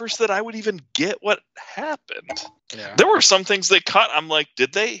watched that first that I would even get what happened. Yeah. There were some things they cut. I'm like,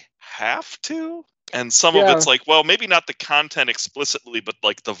 did they have to? And some of it's like, well, maybe not the content explicitly, but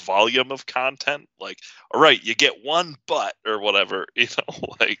like the volume of content. Like, all right, you get one butt or whatever,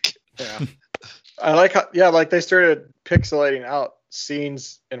 like. Yeah. I like how, like they started pixelating out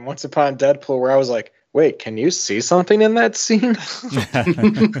scenes in Once Upon Deadpool where I was like, wait, can you see something in that scene?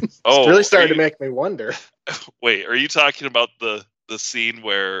 It's really started to make me wonder. Wait, are you talking about the scene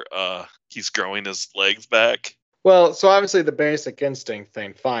where he's growing his legs back? Well, so obviously the basic instinct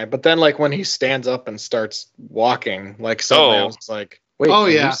thing, fine. But then like when he stands up and starts walking, like suddenly I was like,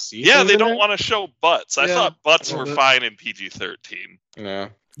 wait, you see they don't want to show butts. I thought butts were fine in PG-13. No.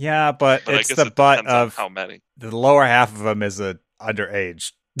 Yeah, but it's the butt of how many. The lower half of him is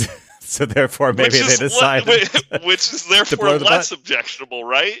underage. So therefore maybe they decided which is therefore less objectionable,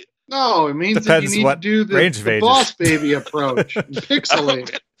 right? No, it means that you need to do the Boss Baby approach and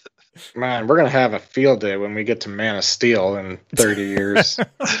pixelate it. Man, we're going to have a field day when we get to Man of Steel in 30 years.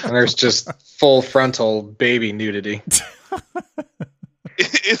 And there's just full frontal baby nudity.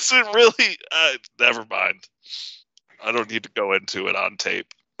 Is it really? Never mind. I don't need to go into it on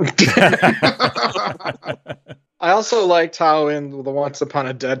tape. I also liked how in the Once Upon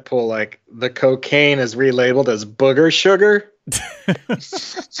a Deadpool, like the cocaine is relabeled as booger sugar.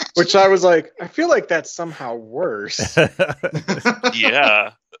 Which I was like, I feel like that's somehow worse.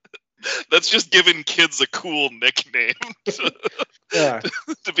 Yeah. That's just giving kids a cool nickname to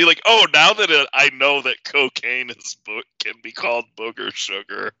be like, oh, now that I know that cocaine can be called booger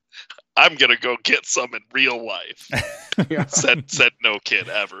sugar, I'm gonna go get some in real life. Said no kid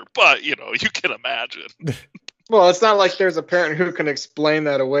ever, but you can imagine. Well, it's not like there's a parent who can explain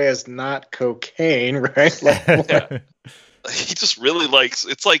that away as not cocaine, right? Like, he just really likes,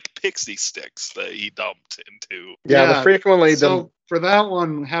 it's like pixie sticks that he dumped into. Yeah, frequently. For that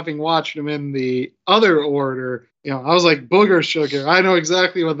one, having watched him in the other order, I was like, booger sugar. I know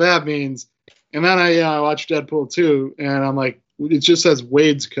exactly what that means. And then I watched Deadpool 2, and I'm like, it just says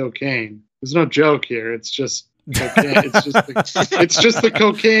Wade's cocaine. There's no joke here. It's just cocaine. It's just the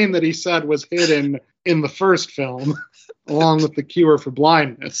cocaine that he said was hidden in the first film, along with the cure for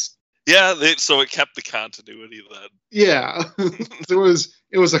blindness. Yeah, so it kept the continuity then. Yeah, it was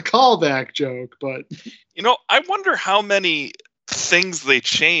a callback joke, but I wonder how many things they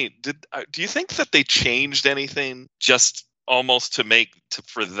changed. Do you think that they changed anything just almost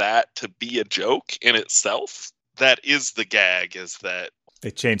for that to be a joke in itself? That is the gag, is that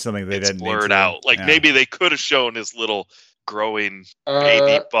they changed something they didn't blurred out. Like maybe they could have shown his little growing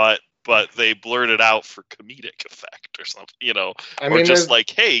baby butt, but they blurred it out for comedic effect or something, or just like,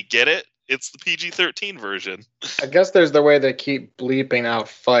 hey, get it? It's the PG-13 version. I guess there's the way they keep bleeping out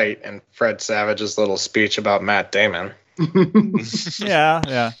fight in Fred Savage's little speech about Matt Damon.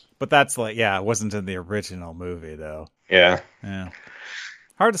 Yeah. But that's like, it wasn't in the original movie, though. Yeah.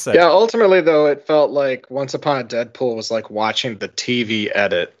 Hard to say. Yeah, ultimately, though, it felt like Once Upon a Deadpool was like watching the TV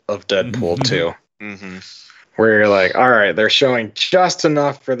edit of Deadpool 2. Mm-hmm. Where you're like, all right, they're showing just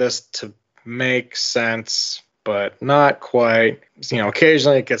enough for this to make sense, but not quite.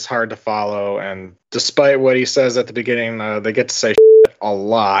 Occasionally it gets hard to follow, and despite what he says at the beginning, they get to say a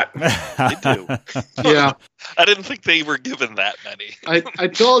lot. They do. Yeah. I didn't think they were given that many. I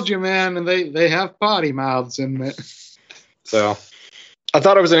told you, man, and they have potty mouths in it. So I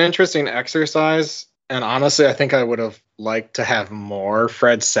thought it was an interesting exercise, and honestly, I think I would have liked to have more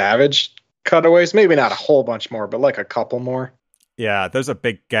Fred Savage cutaways. Maybe not a whole bunch more, but like a couple more. Yeah, there's a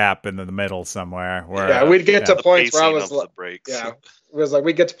big gap in the middle somewhere where we'd get to points where I was like, it was like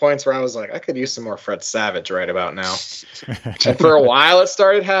we get to points where I was like, I could use some more Fred Savage right about now. And for a while it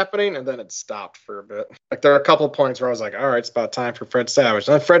started happening, and then it stopped for a bit. Like there were a couple points where I was like, all right, it's about time for Fred Savage.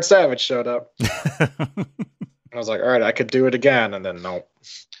 And then Fred Savage showed up. I was like, all right, I could do it again, and then nope.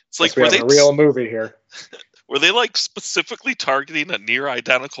 It's like, we have a real movie here. Were they like specifically targeting a near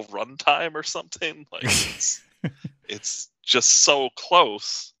identical runtime or something? Like it's just so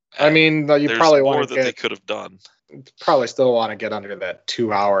close. I mean, you probably want to that they could have done. Probably still want to get under that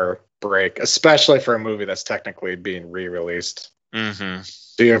 2-hour break, especially for a movie that's technically being re-released. Mm-hmm.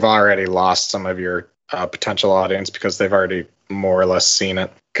 So you've already lost some of your potential audience because they've already more or less seen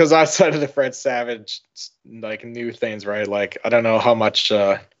it. Because outside of the Fred Savage, like, new things, right? Like, I don't know how much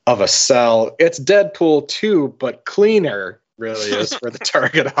of a sell. It's Deadpool 2, but cleaner really is for the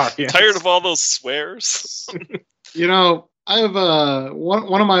target audience. Tired of all those swears? You know, I have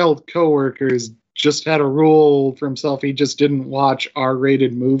one of my old coworkers just had a rule for himself. He just didn't watch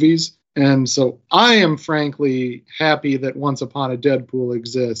R-rated movies. And so I am frankly happy that Once Upon a Deadpool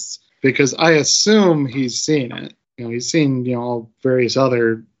exists, because I assume he's seen it. You know, he's seen, all various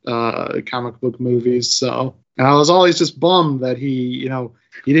other comic book movies. So, and I was always just bummed that he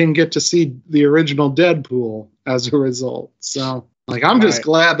didn't get to see the original Deadpool as a result. So, like, I'm just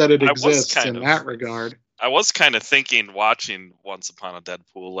glad that it exists in that regard. I was kind of thinking, watching Once Upon a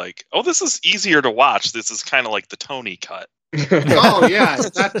Deadpool, like, oh, this is easier to watch. This is kind of like the Tony cut. Oh, yeah,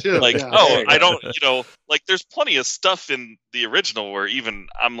 that too. Like, yeah. I don't, like, there's plenty of stuff in the original where even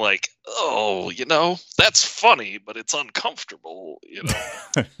I'm like, oh, that's funny, but it's uncomfortable,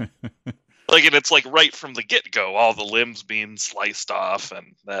 Like, and it's like right from the get-go, all the limbs being sliced off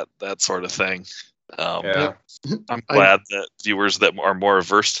and that sort of thing. Yeah. I'm glad that viewers that are more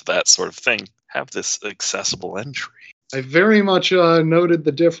averse to that sort of thing have this accessible entry. I very much noted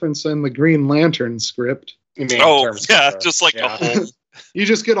the difference in the Green Lantern script. You mean just like a hole. You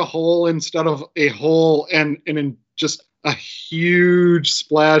just get a hole instead of a hole and in just a huge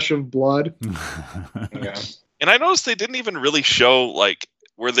splash of blood. Yeah. And I noticed they didn't even really show, like,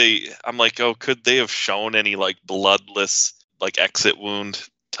 I'm like, oh, could they have shown any, like, bloodless, like, exit wound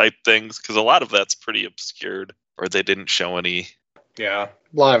type things? Because a lot of that's pretty obscured, or they didn't show any. Yeah, a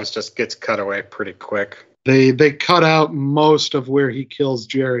lot of it just gets cut away pretty quick. They cut out most of where he kills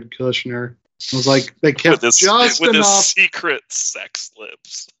Jared Kushner. It was like they kept with just enough. His secret sex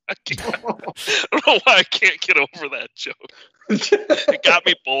lips. I don't know why I can't get over that joke. It got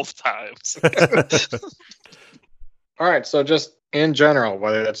me both times. All right, so just in general,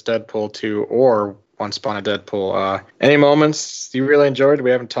 whether that's Deadpool 2 or Once Upon a Deadpool, any moments you really enjoyed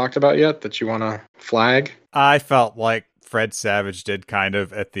we haven't talked about yet that you want to flag? I felt like Fred Savage did kind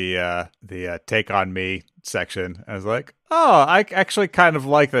of at the Take On Me section. I was like, oh, I actually kind of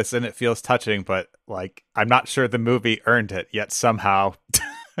like this, and it feels touching, but like I'm not sure the movie earned it yet somehow.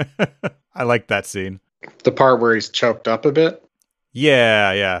 I like that scene. The part where he's choked up a bit?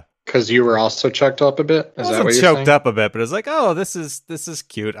 Yeah. Because you were also choked up a bit? Is that what you're choked saying? up a bit, but it was like, oh, this is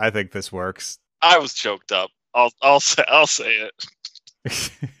cute. I think this works. I was choked up. I'll say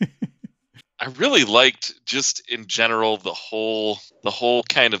it. I really liked, just in general, the whole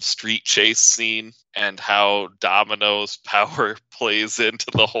kind of street chase scene and how Domino's power plays into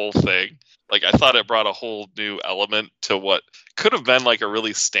the whole thing. Like, I thought it brought a whole new element to what could have been like a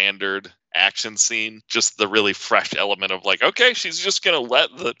really standard action scene. Just the really fresh element of like, okay, she's just going to let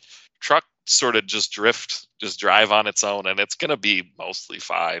the truck sort of just drive on its own, and it's going to be mostly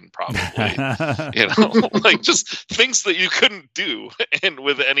fine, probably. Like, just things that you couldn't do and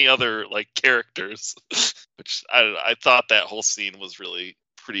with any other like characters, which I thought that whole scene was really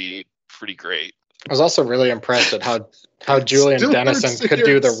pretty great. I was also really impressed at how Julian Dennison could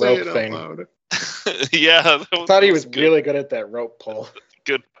do the rope thing. Yeah. I thought he was really good at that rope pull.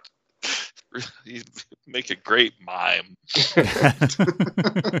 Good. You make a great mime.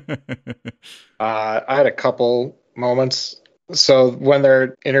 I had a couple moments. So when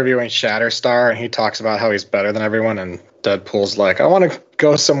they're interviewing Shatterstar and he talks about how he's better than everyone, and Deadpool's like, I want to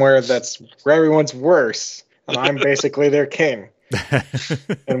go somewhere where everyone's worse, and I'm basically their king.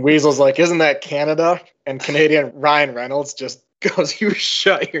 And Weasel's like, isn't that Canada? And Canadian Ryan Reynolds just goes, you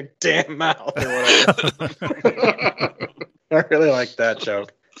shut your damn mouth, or whatever. I really like that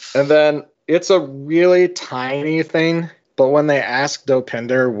joke. And then it's a really tiny thing, but when they ask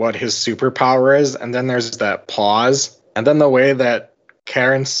Dopinder what his superpower is, and then there's that pause, and then the way that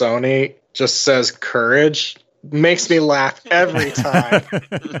Karen Sony just says courage makes me laugh every time.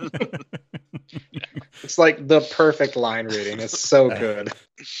 It's like the perfect line reading. It's so good.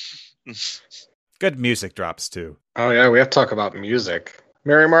 Good music drops too. Oh yeah, we have to talk about music.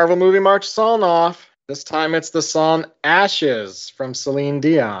 Merry Marvel Movie March song off. This time it's the song Ashes from Celine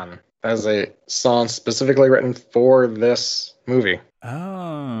Dion, as a song specifically written for this movie.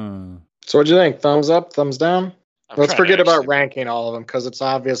 Oh. So what'd you think? Thumbs up, thumbs down? Let's forget about ranking all of them, because it's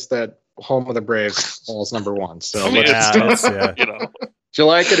obvious that Home of the Braves falls number one. So yeah. you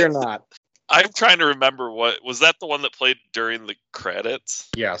like it or not? I'm trying to remember what was that the one that played during the credits?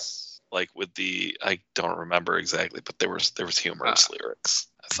 Yes. Like with I don't remember exactly, but there was humorous lyrics,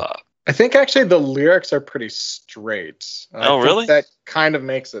 I thought. I think actually the lyrics are pretty straight. Oh, really? That kind of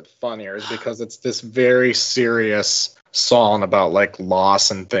makes it funnier is because it's this very serious song about like loss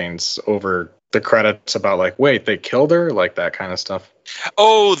and things over the credits about like, wait, they killed her? Like that kind of stuff.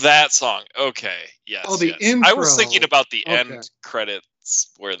 Oh, that song. Okay. Yes. Oh, the yes. intro. I was thinking about the Okay. end credits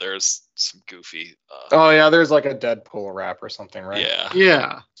where there's some goofy. Oh, yeah, there's like a Deadpool rap or something, right? Yeah.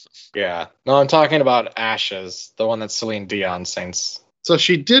 Yeah. Yeah. No, I'm talking about Ashes, the one that Celine Dion sings. So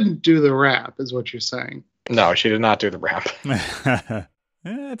she didn't do the rap, is what you're saying. No, she did not do the rap. Yeah,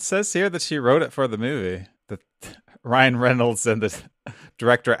 it says here that she wrote it for the movie. That Ryan Reynolds and the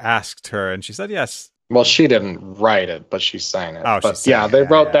director asked her, and she said yes. Well, she didn't write it, but she sang it. Oh, but she sang yeah, it. they Yeah,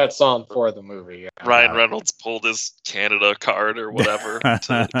 wrote yeah. that song for the movie. Yeah. Ryan Reynolds pulled his Canada card or whatever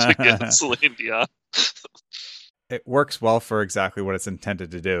to get Celine Dion. It works well for exactly what it's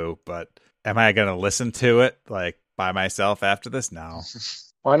intended to do, but am I going to listen to it like by myself after this? No.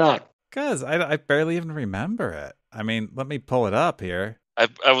 Why not? Because I barely even remember it. I mean, let me pull it up here.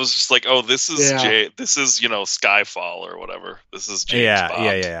 I was just like, oh, this is Yeah. this is Skyfall or whatever. This is James Yeah, Bond.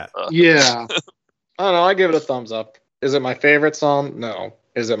 yeah. Yeah. I don't know. I give it a thumbs up. Is it my favorite song? No.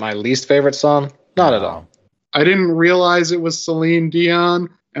 Is it my least favorite song? Not at all. I didn't realize it was Celine Dion,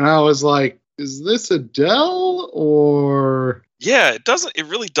 and I was like, is this Adele or... Yeah, it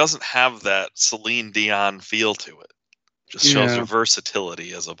really doesn't have that Celine Dion feel to it. Just shows her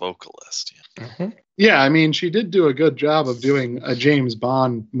versatility as a vocalist. Yeah. Mm-hmm. Yeah, I mean, she did do a good job of doing a James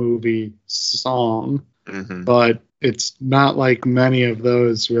Bond movie song, Mm-hmm. but it's not like many of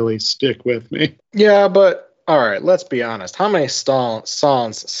those really stick with me. Yeah, but all right, let's be honest. How many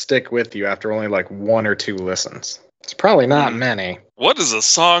songs stick with you after only like one or two listens? It's probably not many. What is a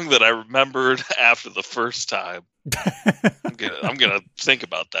song that I remembered after the first time? I'm gonna think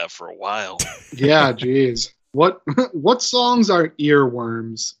about that for a while. Yeah, geez. What songs are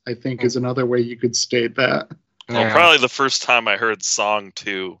earworms, I think is another way you could state that. Well, Yeah. probably the first time I heard Song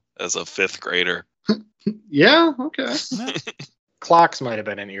 2 as a 5th grader. Yeah, okay. Clocks might have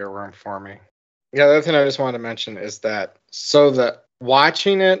been an earworm for me. Yeah, the other thing I just wanted to mention is that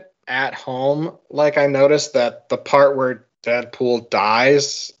watching it at home, like I noticed that the part where Deadpool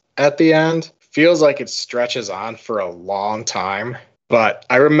dies at the end feels like it stretches on for a long time. But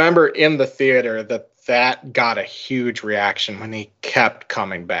I remember in the theater that got a huge reaction when he kept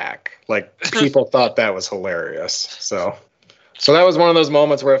coming back. Like people thought that was hilarious. So that was one of those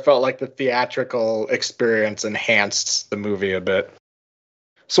moments where it felt like the theatrical experience enhanced the movie a bit.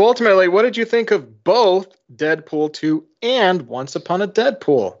 So ultimately, what did you think of both Deadpool 2 and Once Upon a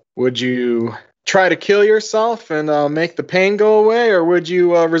Deadpool? Would you try to kill yourself and make the pain go away, or would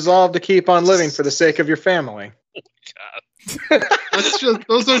you resolve to keep on living for the sake of your family? God.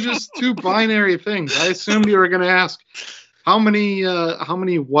 Those are just two binary things. I assumed you were going to ask how many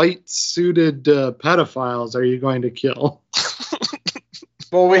white suited pedophiles are you going to kill?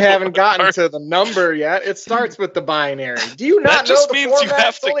 Well, we haven't gotten to the number yet. It starts with the binary. Do you not That just know the means you format's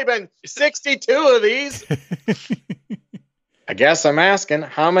have to- only been 62 of these? I guess I'm asking,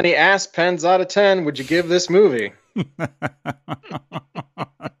 how many ass pens out of 10 would you give this movie?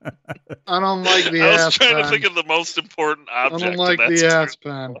 I don't like the I was ass trying pen. to think of the most important I object. don't like and the that's ass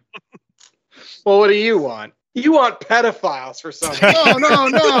pen. Well, what do you want? You want pedophiles for some reason.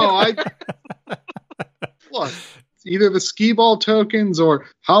 No. Look, it's either the skee ball tokens or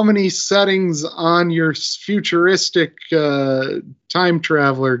how many settings on your futuristic time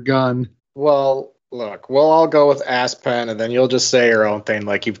traveler gun. Well, look, we'll all go with ass pen, and then you'll just say your own thing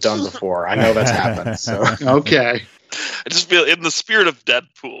like you've done before. I know that's happened. So Okay. I just feel in the spirit of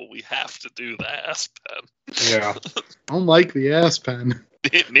Deadpool, we have to do the ass pen. yeah. I don't like the ass pen.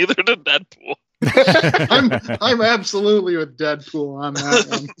 Neither did Deadpool. I'm absolutely with Deadpool on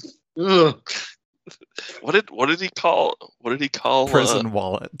that one. Ugh. What did he call Prison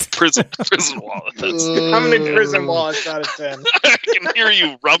wallet. prison wallet? That's, How many prison wallets out of 10? I can hear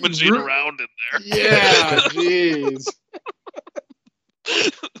you rummaging around in there. Yeah, jeez.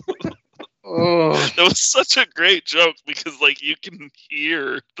 Oh, That was such a great joke because like you can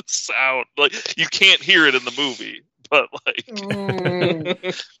hear the sound. Like you can't hear it in the movie, but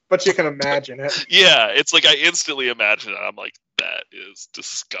like But you can imagine it. yeah, it's like I instantly imagine it. I'm like, that is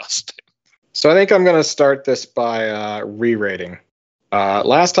disgusting. So I think I'm going to start this by re-rating.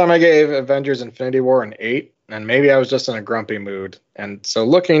 Last time I gave Avengers Infinity War an 8, and maybe I was just in a grumpy mood. And so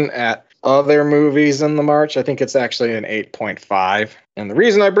looking at other movies in the March, I think it's actually an 8.5. And the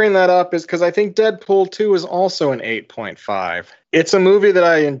reason I bring that up is because I think Deadpool 2 is also an 8.5. It's a movie that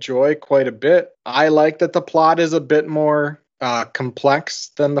I enjoy quite a bit. I like that the plot is a bit more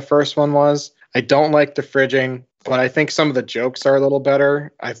complex than the first one was. I don't like the fridging, but I think some of the jokes are a little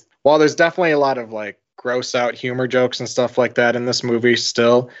better. While there's definitely a lot of like gross out humor jokes and stuff like that in this movie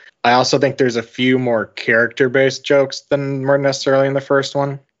still, I also think there's a few more character-based jokes than were necessarily in the first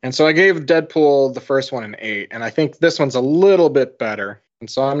one. And so I gave Deadpool the first one an 8, and I think this one's a little bit better. And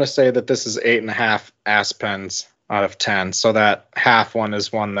so I'm going to say that this is 8.5 Aspens out of 10. So that half one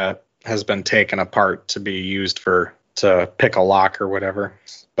is one that has been taken apart to be used to pick a lock or whatever.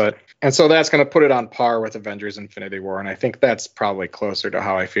 And so that's going to put it on par with Avengers Infinity War, and I think that's probably closer to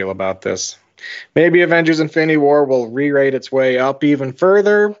how I feel about this. Maybe Avengers Infinity War will re-rate its way up even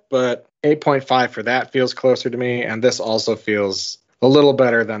further, but 8.5 for that feels closer to me, and this also feels a little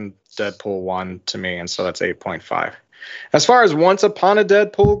better than Deadpool 1 to me, and so that's 8.5. As far as Once Upon a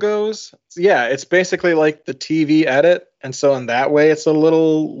Deadpool goes, yeah, it's basically like the TV edit, and so in that way it's a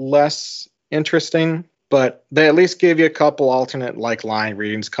little less interesting, but they at least give you a couple alternate like line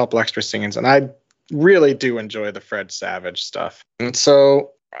readings, a couple extra scenes, and I really do enjoy the Fred Savage stuff. And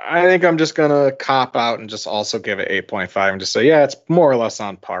so I think I'm just going to cop out and just also give it 8.5 and just say, yeah, it's more or less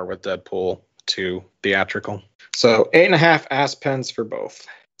on par with Deadpool 2 theatrical. So 8.5 Aspens for both.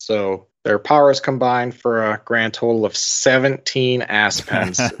 So their powers combined for a grand total of 17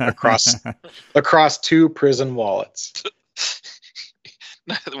 Aspens across 2 prison wallets.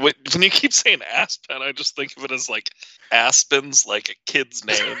 When you keep saying Aspen, I just think of it as like Aspens, like a kid's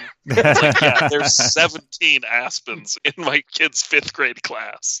name. It's like, yeah, there's 17 Aspens in my kid's 5th grade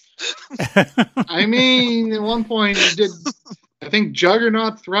class. I mean, at one point, I think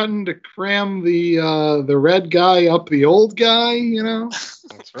Juggernaut threatened to cram the red guy up the old guy, you know?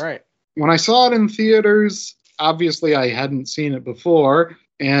 That's right. When I saw it in theaters, obviously I hadn't seen it before,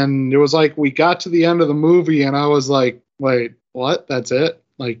 and it was like we got to the end of the movie, and I was like, wait, what? That's it?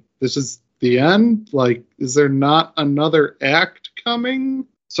 Like, this is the end? Like, is there not another act coming?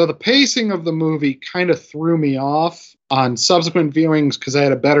 So the pacing of the movie kind of threw me off on subsequent viewings because I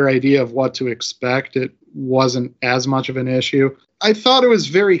had a better idea of what to expect. It wasn't as much of an issue. I thought it was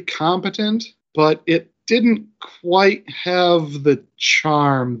very competent, but it didn't quite have the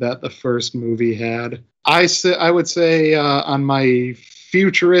charm that the first movie had. I would say on my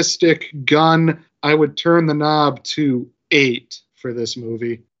futuristic gun, I would turn the knob to 8 for this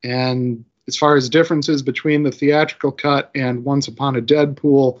movie. And as far as differences between the theatrical cut and Once Upon a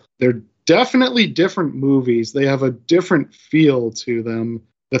Deadpool, they're definitely different movies. They have a different feel to them.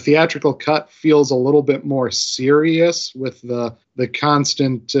 The theatrical cut feels a little bit more serious with the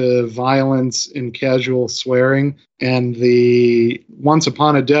constant violence and casual swearing. And the Once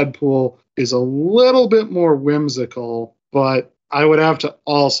Upon a Deadpool is a little bit more whimsical, but I would have to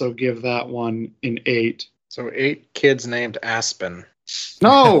also give that one an 8. So 8 kids named Aspen.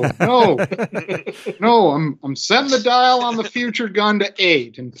 No. I'm setting the dial on the future gun to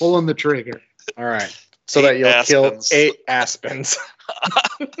 8 and pulling the trigger. All right. So that you'll kill 8 Aspens.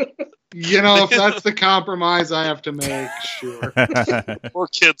 You know, if that's the compromise I have to make, sure. 4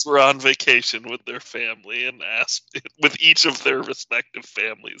 kids were on vacation with their family in Aspen, with each of their respective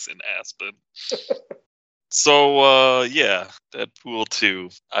families in Aspen. So, yeah, Deadpool 2.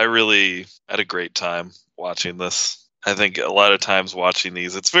 I really had a great time watching this. I think a lot of times watching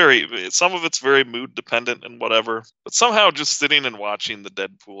these, some of it's very mood dependent and whatever, but somehow just sitting and watching the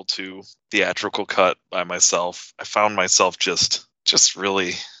Deadpool 2 theatrical cut by myself, I found myself just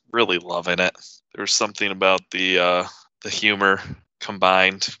really, really loving it. There's something about the humor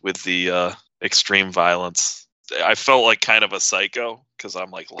combined with the extreme violence. I felt like kind of a psycho because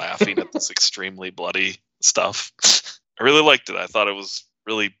I'm like laughing at this extremely bloody stuff. I really liked it. I thought it was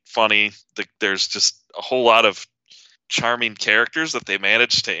really funny. There's just a whole lot of charming characters that they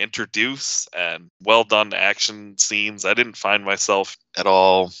managed to introduce and well done action scenes. I didn't find myself at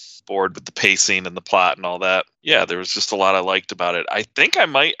all bored with the pacing and the plot and all that. Yeah, there was just a lot I liked about it. I think I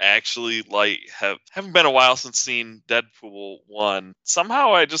might actually haven't been a while since seeing Deadpool 1.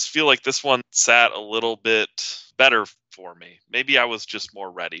 Somehow I just feel like this one sat a little bit better for me. Maybe I was just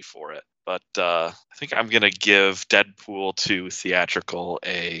more ready for it. But I think I'm going to give Deadpool 2 theatrical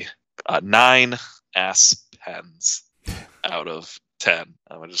a 9 Aspens out of 10.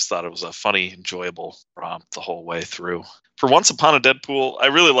 I just thought it was a funny, enjoyable romp the whole way through. For Once Upon a Deadpool, I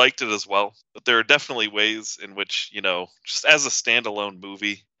really liked it as well. But there are definitely ways in which, just as a standalone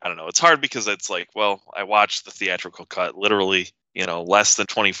movie, I don't know. It's hard because it's like, well, I watched the theatrical cut literally, less than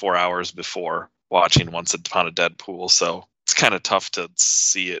 24 hours before watching Once Upon a Deadpool, so it's kind of tough to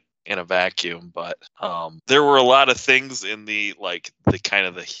see it in a vacuum. But there were a lot of things in the kind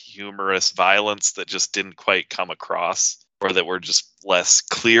of the humorous violence that just didn't quite come across, or that were just less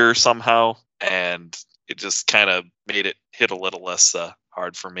clear somehow, and it just kind of made it hit a little less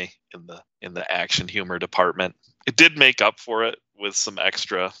hard for me in the action humor department. It did make up for it with some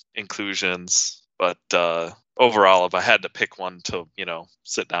extra inclusions, but overall, if I had to pick one to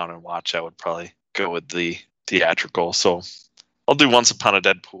sit down and watch, I would probably go with the theatrical. So I'll do Once Upon a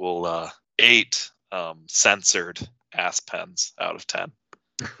Deadpool 8 censored ass pens out of 10.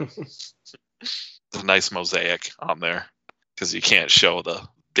 There's a nice mosaic on there because you can't show the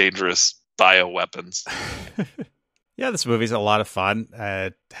dangerous bioweapons. Yeah, this movie's a lot of fun.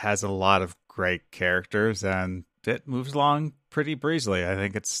 It has a lot of great characters, and it moves along pretty breezily. I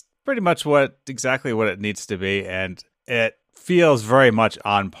think it's pretty much exactly what it needs to be, and it feels very much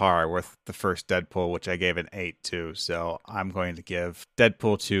on par with the first Deadpool, which I gave an 8 to. So I'm going to give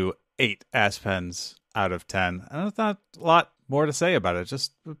Deadpool 2 8 ass pens out of 10. And there's not a lot more to say about it.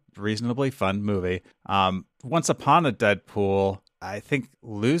 Just a reasonably fun movie. Once Upon a Deadpool, I think,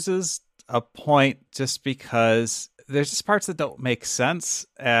 loses a point just because there's just parts that don't make sense,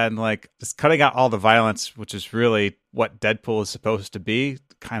 and just cutting out all the violence, which is really what Deadpool is supposed to be,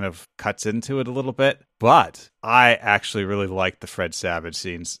 kind of cuts into it a little bit. But I actually really like the Fred Savage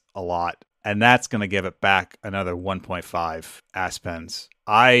scenes a lot, and that's going to give it back another 1.5 ass pens.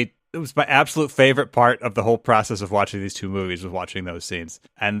 It was my absolute favorite part of the whole process of watching these two movies, was watching those scenes.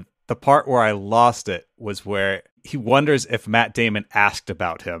 And the part where I lost it was where he wonders if Matt Damon asked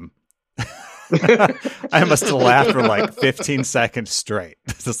about him. I must have laughed for 15 seconds straight,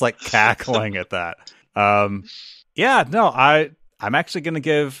 just cackling at that. I'm actually going to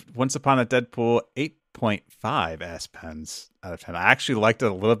give Once Upon a Deadpool 8.5 ass pens out of 10. I actually liked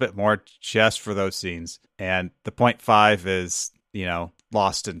it a little bit more just for those scenes, and the 0.5 is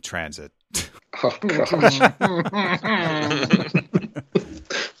lost in transit. Oh gosh.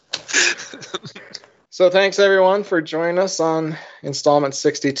 So thanks everyone for joining us on installment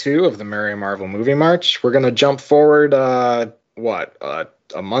 62 of the Merry Marvel Movie March. We're going to jump forward, a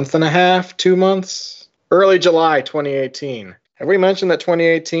month and a half, 2 months? Early July 2018. Have we mentioned that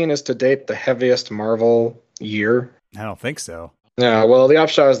 2018 is to date the heaviest Marvel year? I don't think so. Yeah, well, the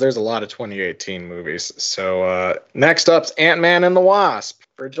upshot is there's a lot of 2018 movies. So next up's Ant-Man and the Wasp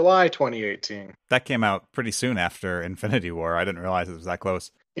for July 2018. That came out pretty soon after Infinity War. I didn't realize it was that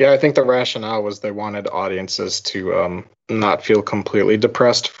close. Yeah, I think the rationale was they wanted audiences to not feel completely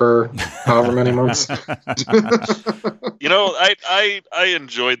depressed for however many months. I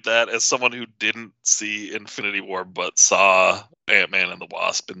enjoyed that as someone who didn't see Infinity War but saw Ant-Man and the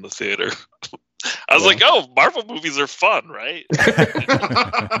Wasp in the theater. I was like, oh, Marvel movies are fun, right?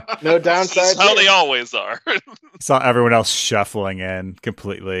 No downside. This is how they always are. Saw everyone else shuffling in,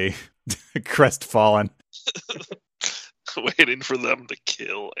 completely crestfallen. Waiting for them to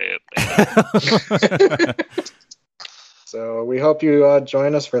kill Ant-Man. So we hope you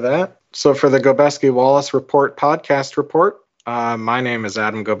join us for that. So for the Gobeski-Wallace Report podcast report, my name is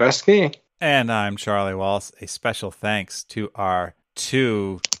Adam Gobeski. And I'm Charlie Wallace. A special thanks to our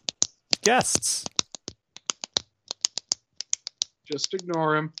 2 guests. Just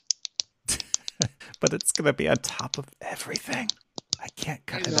ignore him. But it's going to be on top of everything. I can't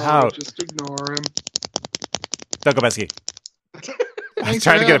cut it out. Just ignore him. Doug Gobeski. Thanks for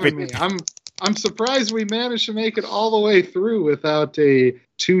having me. I'm surprised we managed to make it all the way through without a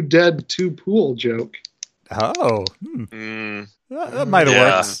 2 dead, 2 pool joke. Oh. That might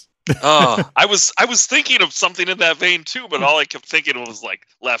have worked. I was thinking of something in that vein too, but all I kept thinking was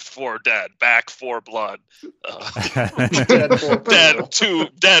left 4 dead, back 4 blood,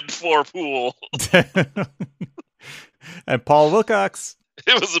 dead 4 pool. And Paul Wilcox.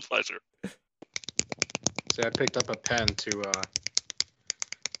 It was a pleasure. So I picked up a pen to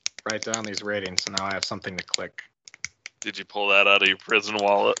write down these ratings, so now I have something to click. Did you pull that out of your prison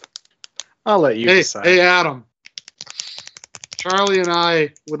wallet? I'll let you decide. Hey, Adam. Charlie and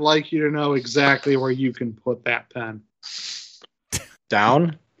I would like you to know exactly where you can put that pen.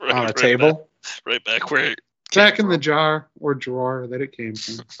 Down? On a table? Right back where... Back in the jar or drawer that it came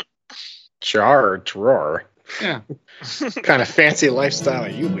from. Jar or drawer? Yeah. What kind of fancy lifestyle are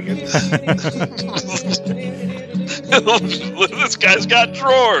you leading? This guy's got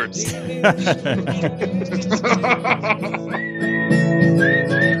drawers.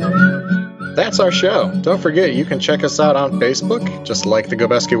 That's our show. Don't forget, you can check us out on Facebook, just like the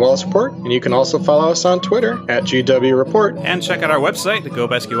Gobeski-Wallace Report, and you can also follow us on Twitter at GW Report. And check out our website,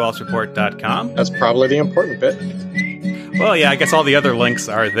 thegobeskiwallacereport.com. That's probably the important bit. Well, yeah, I guess all the other links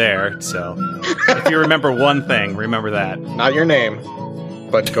are there. So if you remember one thing, remember that. Not your name,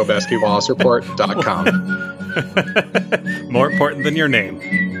 but GoBeskyWallaceReport.com. More important than your name.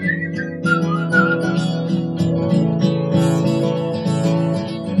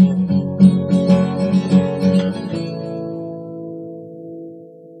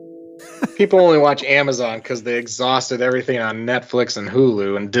 People only watch Amazon because they exhausted everything on Netflix and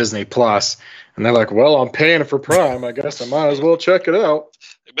Hulu and Disney Plus, and they're like, "Well, I'm paying for Prime. I guess I might as well check it out."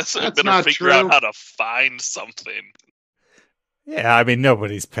 They better figure out how to find something. Yeah, I mean,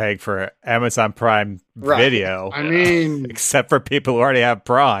 nobody's paying for Amazon Prime Video. I mean, except for people who already have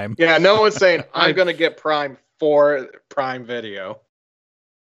Prime. Yeah, no one's saying, I'm going to get Prime for Prime Video.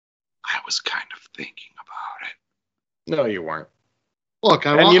 I was kind of thinking about it. No, you weren't. Look,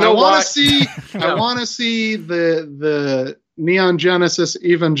 I want to see the Neon Genesis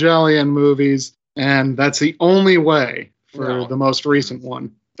Evangelion movies, and that's the only way for the most recent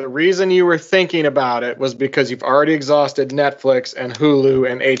one. The reason you were thinking about it was because you've already exhausted Netflix and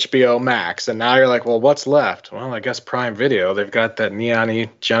Hulu and HBO Max, and now you're like, well, what's left? Well, I guess Prime Video. They've got that Neon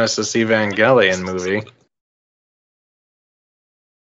Genesis Evangelion movie.